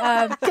just like,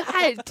 God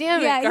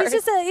damn it. yeah, Garth.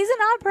 he's an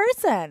odd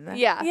person.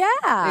 Yeah. Yeah.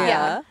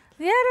 I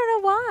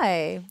don't know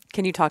why.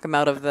 Can you talk him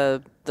out of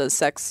the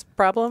sex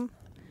problem?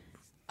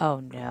 Oh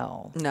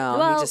no. No,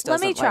 Well, he just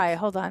doesn't. let me try.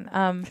 Hold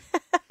on.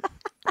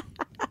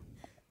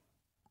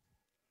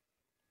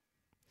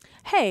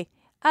 Hey,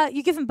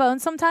 you give him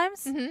bones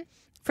sometimes? Mm-hmm.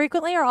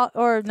 Frequently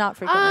or not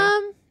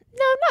frequently?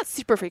 No, not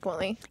super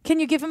frequently. Can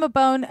you give him a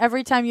bone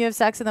every time you have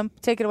sex and then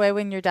take it away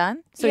when you're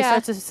done? So he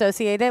starts to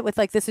associate it with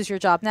like, this is your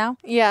job now?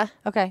 Yeah.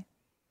 Okay.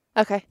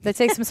 Okay. That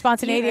takes some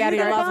spontaneity out of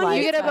your love life.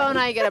 You get a bone,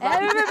 I get a bone.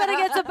 Everybody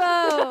gets a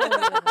bone.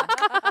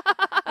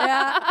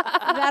 Yeah.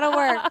 That'll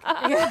work.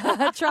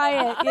 Yeah,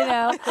 try it,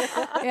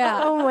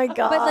 Yeah. Oh my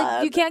god! But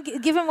like, you can't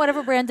give him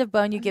whatever brand of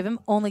bone you give him.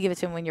 Only give it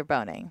to him when you're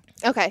boning.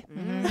 Okay.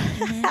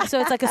 So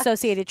it's like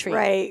associated treat.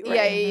 right.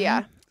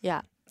 Yeah.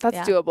 Yeah. That's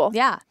Yeah. doable.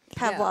 Yeah.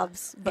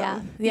 Pavlov's. Yeah.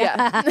 bone.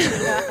 Yeah.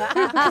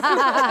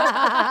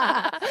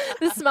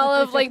 The smell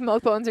of like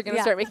milk bones are going to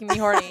Yeah. start making me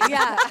horny.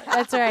 Yeah.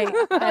 That's right.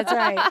 That's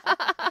right.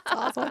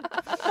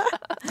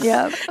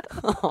 Yeah.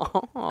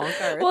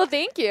 Well,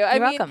 thank you. I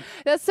You're mean, welcome.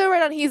 that's so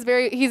right on. He's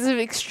an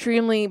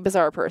extremely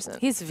bizarre person.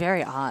 He's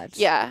very odd.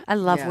 Yeah. I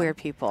love Yeah. weird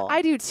people.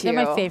 I do too.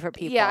 They're my favorite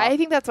people. Yeah, I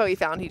think that's why we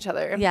found each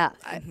other. Yeah.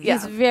 Yeah.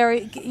 He's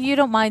very, you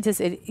don't mind his,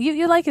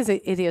 you like his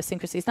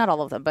idiosyncrasies. Not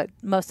all of them, but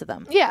most of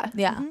them. Yeah.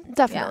 Yeah.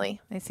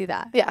 Definitely. Yeah. I see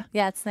that. Yeah.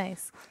 Yeah, it's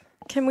nice.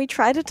 Can we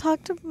try to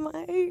talk to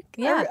Mike?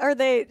 Yeah. Are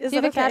they? Is Do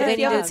you that have a cat okay? if If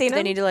you you haven't haven't seen Do they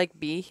him? need to like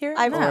be here?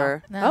 I've-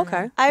 or? No.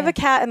 Okay. I have a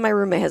cat, and my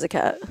roommate has a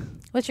cat,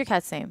 What's your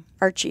cat's name?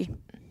 Archie.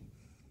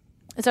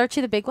 Is Archie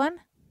the big one?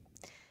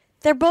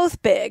 They're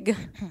both big.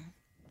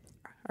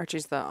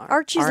 Archie's the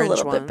Archie's a orange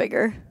little one. bit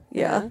bigger.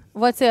 Yeah.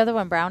 What's the other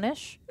one?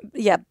 Brownish?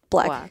 Yeah,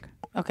 black. Black.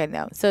 Okay,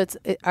 no. So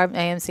I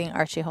am seeing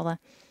Archie. Hold on.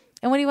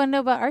 And what do you want to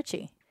know about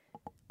Archie?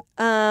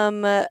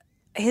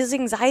 His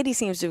anxiety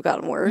seems to have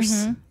gotten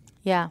worse.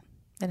 Yeah,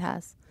 it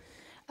has.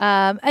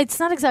 It's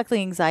not exactly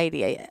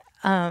anxiety.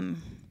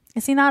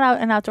 Is he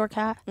not an outdoor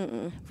cat?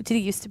 Did he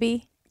used to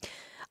be?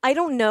 I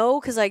don't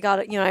know because I got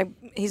it.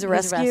 He's a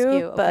rescue,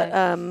 rescue, but okay.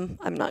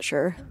 I'm not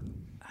sure.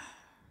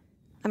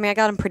 I mean, I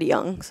got him pretty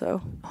young,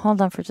 so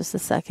Hold on for just a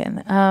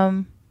second.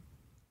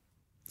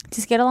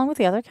 Does he get along with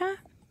the other cat?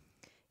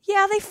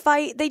 yeah, they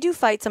fight. They do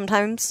fight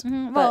sometimes.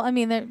 Well, I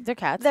mean, they're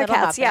cats. They're That'll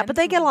cats, yeah, happen. but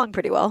they get along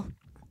pretty well.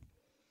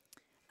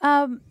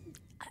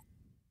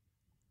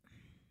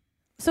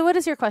 So what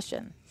is your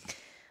question?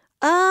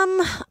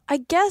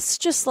 I guess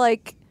just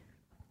like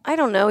I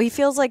don't know. He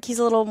feels like he's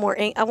a little more.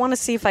 I want to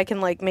see if I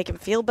can like make him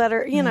feel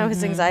better.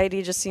 His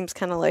anxiety just seems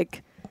kind of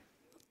like.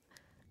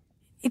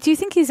 Do you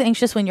think he's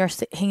anxious when you're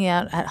hanging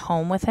out at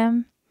home with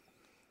him?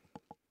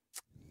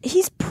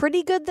 He's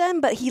pretty good then,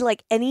 but he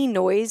like any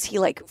noise, he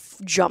like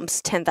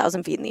jumps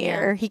 10,000 feet in the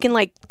air. He can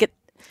like get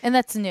And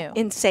that's new.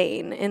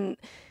 insane, and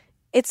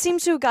it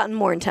seems to have gotten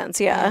more intense.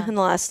 Yeah, in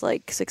the last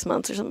like 6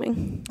 months or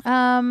something.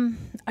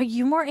 Are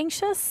you more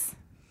anxious?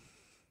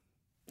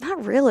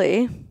 Not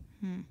really.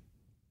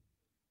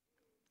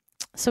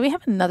 So we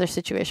have another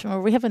situation where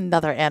we have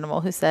another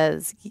animal who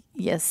says,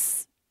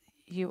 yes,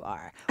 you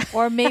are.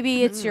 Or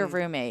maybe it's your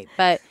roommate,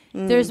 but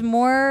there's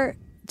more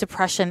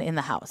depression in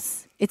the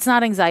house. It's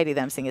not anxiety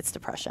that I'm saying, it's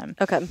depression.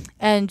 Okay.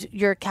 And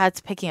your cat's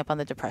picking up on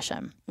the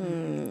depression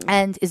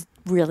and is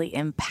really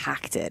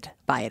impacted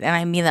by it. And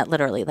I mean that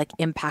literally, like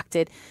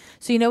impacted.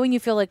 So when you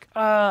feel like,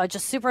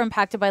 just super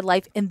impacted by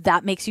life and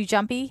that makes you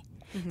jumpy?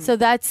 So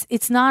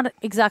it's not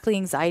exactly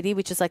anxiety,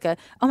 which is like oh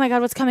my God,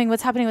 what's coming?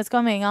 What's happening? What's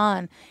going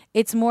on?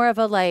 It's more of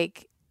a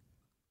like,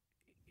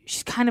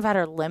 she's kind of at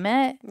her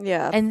limit.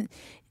 Yeah. And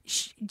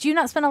do you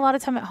not spend a lot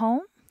of time at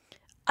home?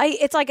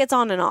 It's like it's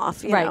on and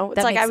off. You Right, know, it's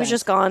that like makes I was sense.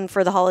 just gone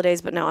for the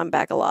holidays, but now I'm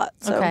back a lot.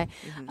 So. Okay.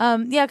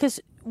 Yeah, because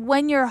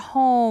when you're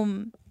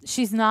home,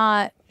 she's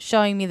not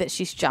showing me that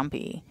she's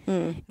jumpy.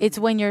 It's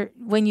when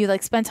you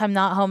like spend time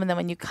not home, and then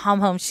when you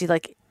come home, she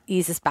like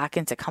eases back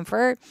into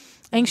comfort.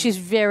 I think she's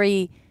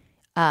very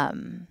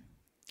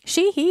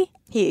he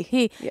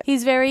Yeah.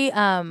 he's very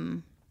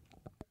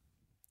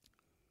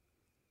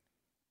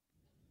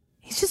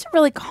he's just a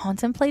really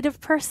contemplative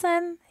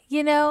person,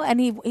 and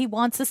he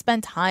wants to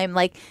spend time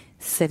like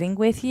sitting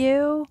with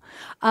you,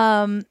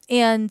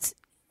 and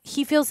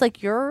he feels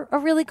like you're a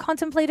really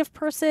contemplative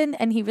person,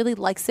 and he really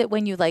likes it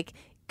when you like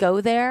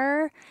go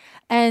there.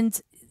 And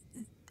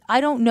I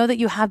don't know that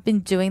you have been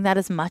doing that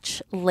as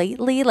much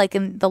lately, like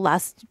in the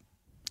last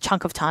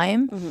chunk of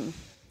time.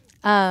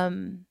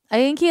 I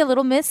think he a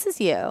little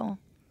misses you,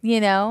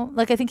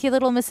 like I think he a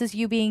little misses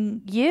you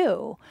being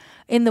you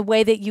in the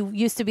way that you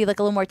used to be, like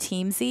a little more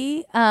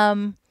teamsy.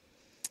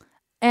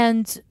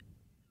 And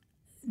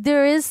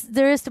there is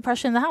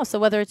depression in the house. So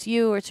whether it's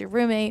you or it's your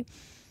roommate,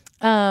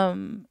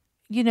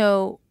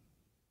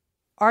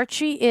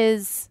 Archie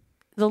is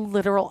the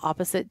literal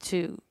opposite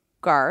to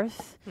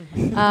Garth.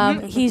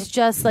 He's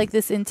just like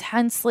this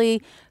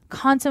intensely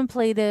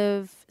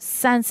contemplative,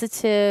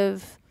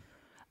 sensitive,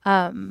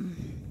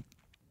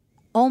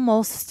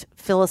 almost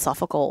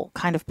philosophical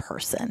kind of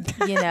person,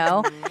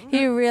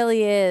 He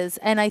really is.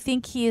 And I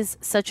think he is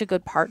such a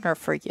good partner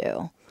for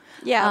you.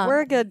 Yeah, we're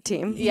a good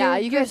team. Yeah,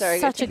 you guys are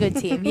such a good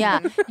team. Yeah,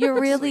 you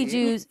really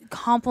do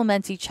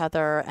complement each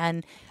other,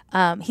 and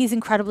he's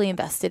incredibly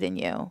invested in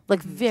you,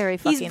 like very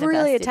fucking He's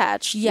really invested.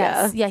 attached.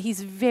 Yes, yeah,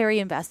 he's very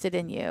invested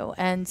in you,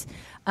 and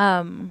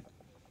so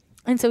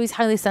he's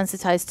highly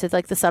sensitized to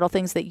like the subtle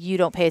things that you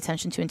don't pay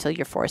attention to until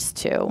you're forced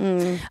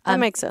to. That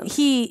makes sense.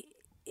 He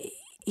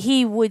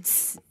would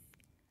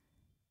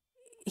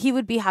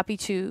be happy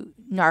to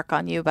narc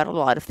on you about a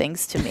lot of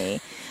things to me.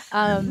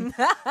 Yeah,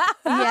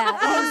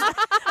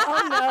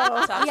 Oh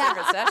no. Top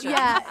secret session.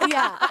 Yeah.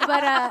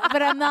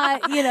 But I'm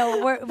not,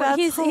 but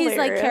he's like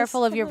hilarious.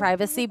 careful of your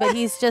privacy, but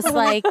he's just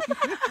like,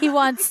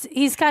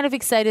 he's kind of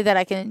excited that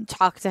I can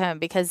talk to him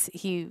because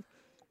he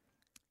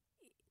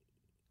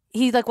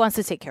like wants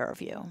to take care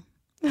of you.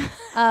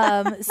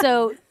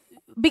 So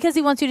because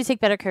he wants you to take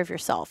better care of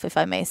yourself, if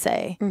I may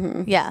say.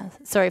 Mm-hmm. Yeah.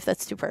 Sorry if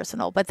that's too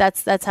personal, but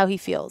that's how he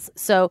feels.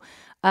 So,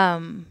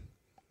 No,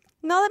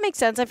 that makes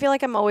sense. I feel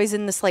like I'm always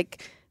in this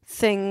like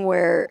thing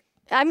where,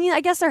 I mean,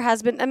 I guess there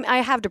has been, I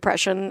have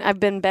depression. I've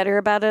been better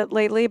about it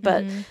lately,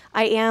 but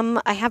I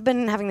have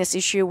been having this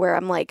issue where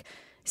I'm like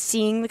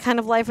seeing the kind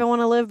of life I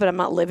want to live, but I'm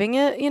not living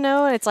it, And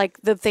it's like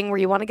the thing where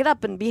you want to get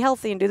up and be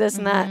healthy and do this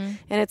and that.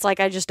 And it's like,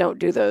 I just don't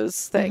do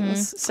those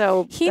things.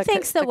 So he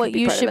thinks that what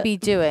you should be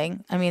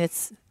doing, I mean,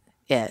 it's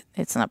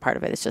not part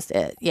of it. It's just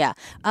it. Yeah.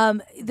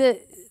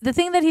 The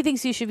thing that he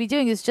thinks you should be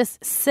doing is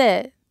just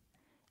sit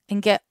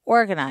and get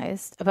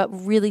organized about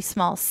really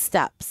small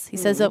steps. He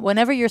says that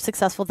whenever you're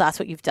successful, that's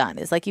what you've done.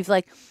 Is like you've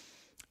like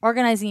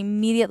organizing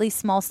immediately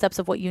small steps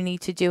of what you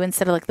need to do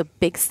instead of like the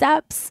big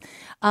steps.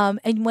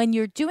 And when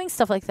you're doing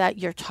stuff like that,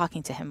 you're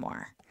talking to him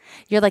more.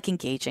 You're like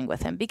engaging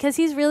with him because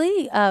he's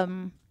really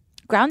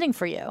grounding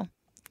for you.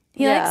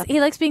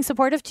 He likes being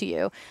supportive to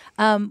you.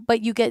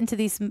 But you get into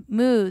these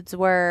moods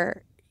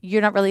where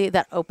you're not really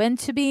that open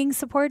to being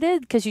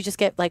supported because you just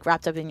get like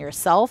wrapped up in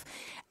yourself.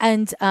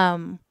 And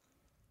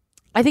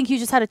I think you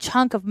just had a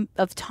chunk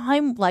of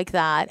time like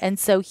that. And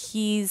so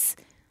he's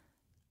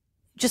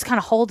just kind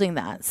of holding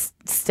that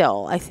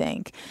still, I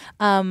think.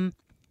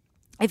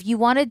 If you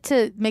wanted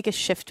to make a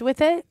shift with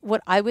it,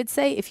 what I would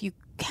say, if you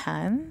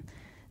can,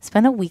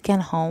 spend a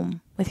weekend home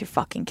with your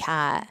fucking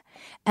cat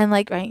and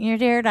like write in your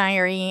dear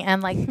diary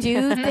and like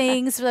do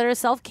things that are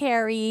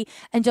self-care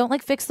and don't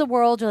like fix the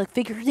world or like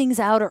figure things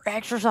out or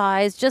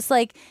exercise. Just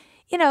like,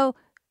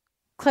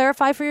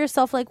 clarify for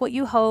yourself like what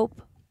you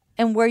hope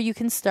and where you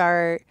can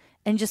start.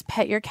 And just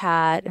pet your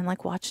cat and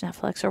like watch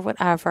Netflix or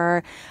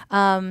whatever.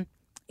 You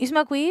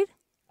smoke weed?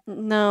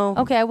 No.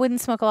 Okay, I wouldn't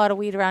smoke a lot of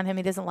weed around him.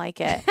 He doesn't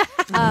like it.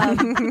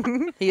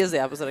 He is the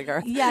opposite of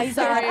Garth. Yeah, he's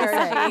the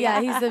opposite.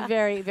 Yeah, he's the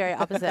very, very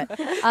opposite.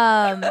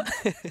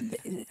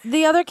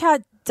 The other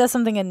cat does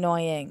something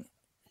annoying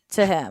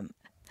to him.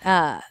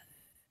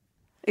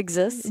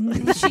 Exists?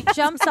 She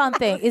jumps on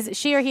things. Is it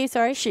she or he?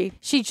 Sorry, she.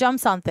 She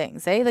jumps on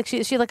things. Eh? Like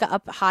she like a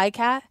up high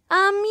cat. Yeah.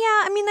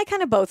 I mean, they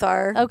kind of both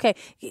are. Okay.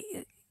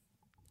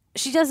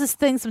 She does this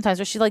thing sometimes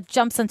where she like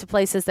jumps into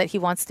places that he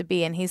wants to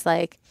be, and he's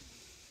like,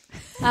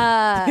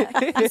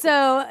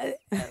 so,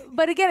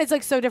 but again, it's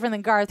like so different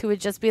than Garth, who would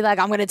just be like,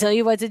 I'm going to tell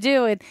you what to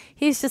do. And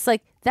he's just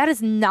like, that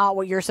is not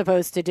what you're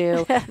supposed to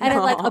do. And it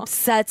like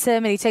upsets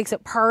him and he takes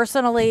it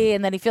personally.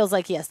 And then he feels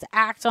like he has to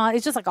act on it.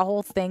 It's just like a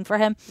whole thing for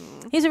him.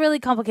 He's a really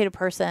complicated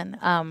person.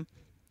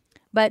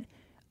 But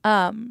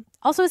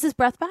also, is his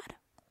breath bad?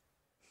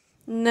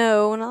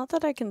 No, not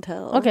that I can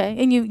tell. Okay.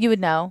 And you would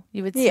know.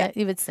 You would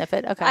you would sniff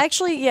it. Okay.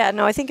 Actually,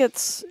 no, I think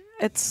it's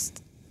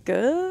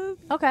good.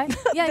 Okay.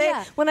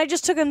 Yeah, When I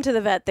just took him to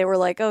the vet, they were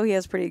like, "Oh, he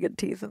has pretty good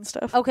teeth and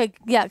stuff." Okay,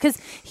 yeah, because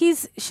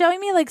he's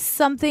showing me like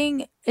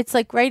something. It's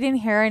like right in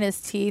here in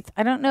his teeth.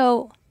 I don't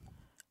know.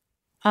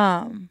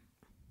 I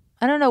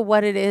don't know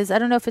what it is. I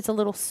don't know if it's a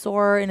little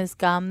sore in his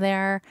gum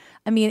there.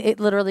 I mean, it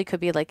literally could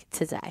be like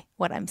today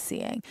what I'm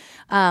seeing.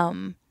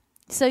 So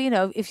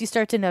if you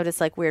start to notice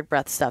like weird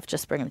breath stuff,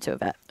 just bring him to a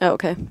vet. Oh,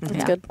 okay,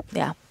 that's good.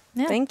 Yeah.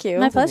 Thank you.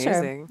 My pleasure.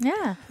 Amazing.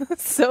 Yeah.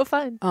 So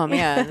fun. Oh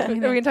man, Are we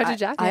gonna talk to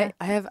Jack? I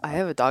have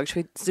a dog. Should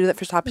we do that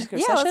for top secret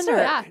Yeah, session? let's do it.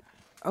 Yeah.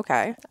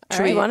 Okay.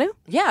 Should we want to?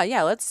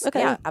 Yeah. Let's. Okay.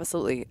 Yeah,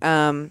 absolutely.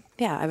 Yeah,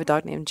 I have a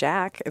dog named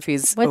Jack. If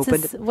he's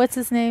open What's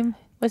his name?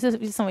 What's his?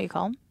 Is that what you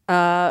call him?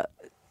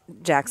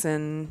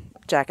 Jackson,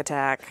 Jack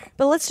Attack.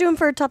 But let's do him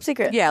for top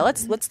secret. Yeah,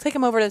 let's take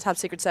him over to the top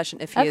secret session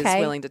if he is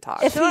willing to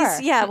talk. If Sure.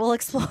 he's, we'll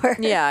explore.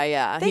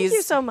 Yeah. Thank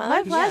you so much.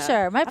 My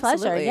pleasure. My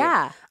pleasure. absolutely.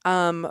 Yeah.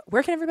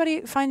 Where can everybody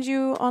find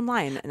you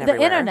online and The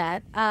everywhere?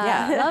 internet.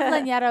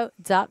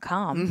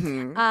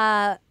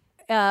 Lovelanyadoo.com.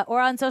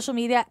 Or on social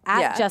media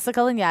at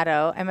Jessica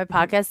Lanyadoo. And my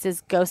podcast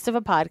is Ghost of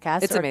a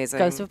Podcast. It's or amazing.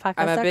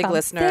 Ghostofapodcast.com. I'm a big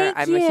listener. Thank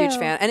I'm a huge you.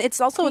 fan. And it's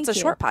also Thank it's a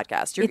you. short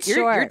podcast. You're It's you're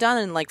short. done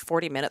in like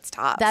 40 minutes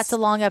tops. That's a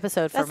long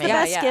episode for That's me. the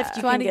best Yeah. gift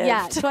you 20, can give.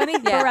 yeah, 20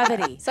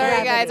 brevity. Sorry,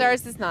 guys, Brevity.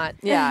 ours is not.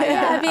 Yeah,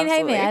 I mean,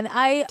 hey absolutely. man,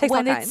 Takes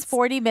when all it's kinds.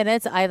 40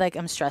 minutes,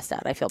 I'm stressed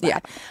out. I feel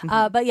bad.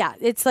 Yeah. But yeah,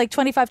 it's like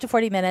 25 to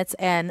 40 minutes,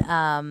 and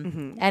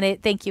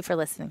thank you for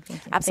listening.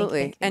 Thank you.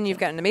 Absolutely. Thank you. And you've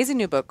got an amazing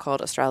new book called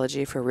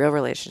Astrology for Real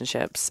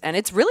Relationships. And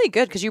it's really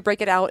good because you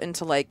break it out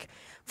into like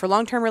for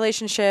long-term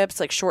relationships,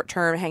 like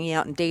short-term hanging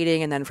out and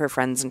dating, and then for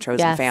friends and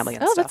chosen Yes. family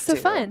and Oh, stuff that's so too.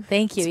 fun.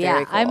 Thank you. It's Yeah,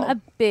 very cool. I'm a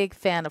big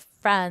fan of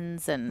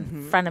friends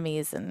and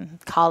frenemies and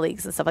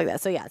colleagues and stuff like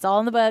that. So yeah, it's all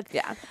in the book.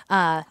 Yeah.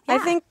 I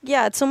think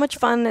it's so much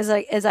fun as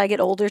I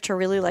get older to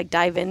really like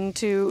dive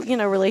into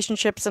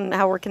relationships and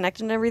how we're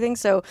connected and everything.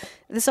 So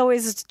this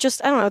always is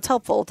just I don't know, it's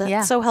helpful.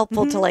 It's so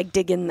helpful to like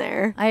dig in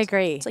there. I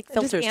agree. It's like Just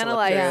filters to look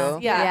analyze.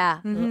 through. Yeah.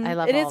 I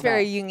love It all is of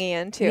very that.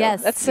 Jungian too.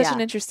 Yes, That's such yeah. an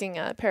interesting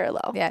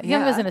parallel. Yeah,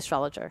 Jung was an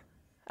astrologer.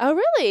 Oh,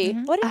 really?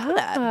 What do you know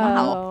that?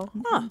 Wow.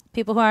 Huh.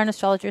 People who aren't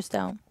astrologers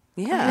don't.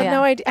 Yeah. I had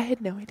no idea. I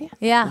had no idea.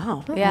 Yeah.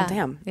 Oh, yeah. well,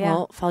 damn. Yeah.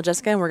 Well, follow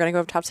Jessica, and we're going to go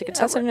over Top Secret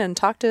Testing and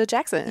talk to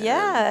Jackson.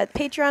 Yeah,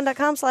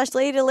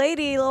 patreon.com/lady to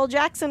lady, little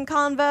Jackson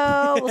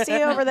convo. We'll see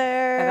you over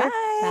there.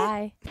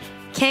 Bye.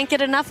 Can't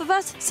get enough of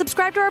us?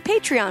 Subscribe to our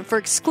Patreon for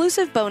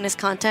exclusive bonus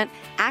content,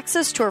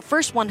 access to our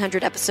first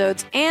 100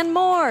 episodes, and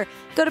more.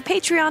 Go to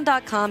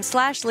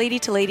patreon.com/lady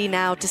to lady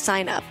now to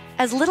sign up.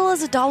 As little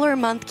as $1 a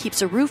month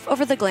keeps a roof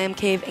over the glam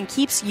cave and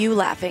keeps you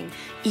laughing,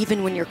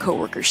 even when your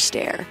coworkers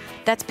stare.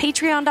 That's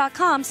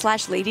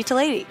patreon.com/lady to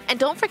lady. And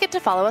don't forget to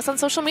follow us on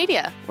social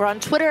media. We're on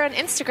Twitter and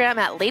Instagram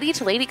at Lady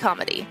to Lady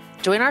Comedy.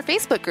 Join our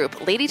Facebook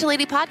group, Lady to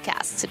Lady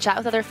Podcast, to chat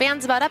with other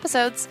fans about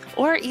episodes,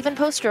 or even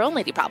post your own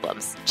lady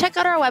problems. Check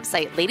out our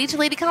website,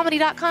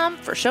 ladytoladycomedy.com,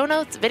 for show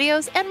notes,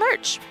 videos, and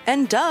merch.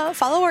 And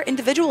follow our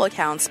individual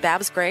accounts,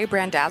 Babs Gray,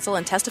 Brandazzle,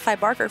 and Testify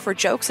Barker for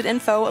jokes and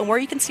info and where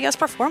you can see us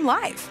perform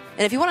live.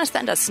 And if you want to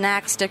send us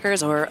snacks,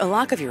 stickers, or a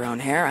lock of your own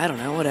hair, I don't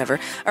know, whatever,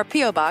 our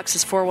P.O. Box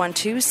is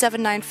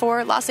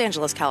 412-794, Los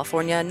Angeles,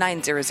 California,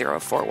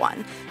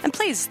 90041. And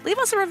please, leave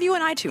us a review on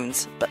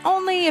iTunes, but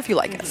only if you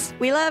like us.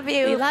 We love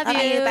you. We love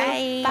you. Bye.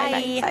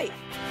 Bye. Bye.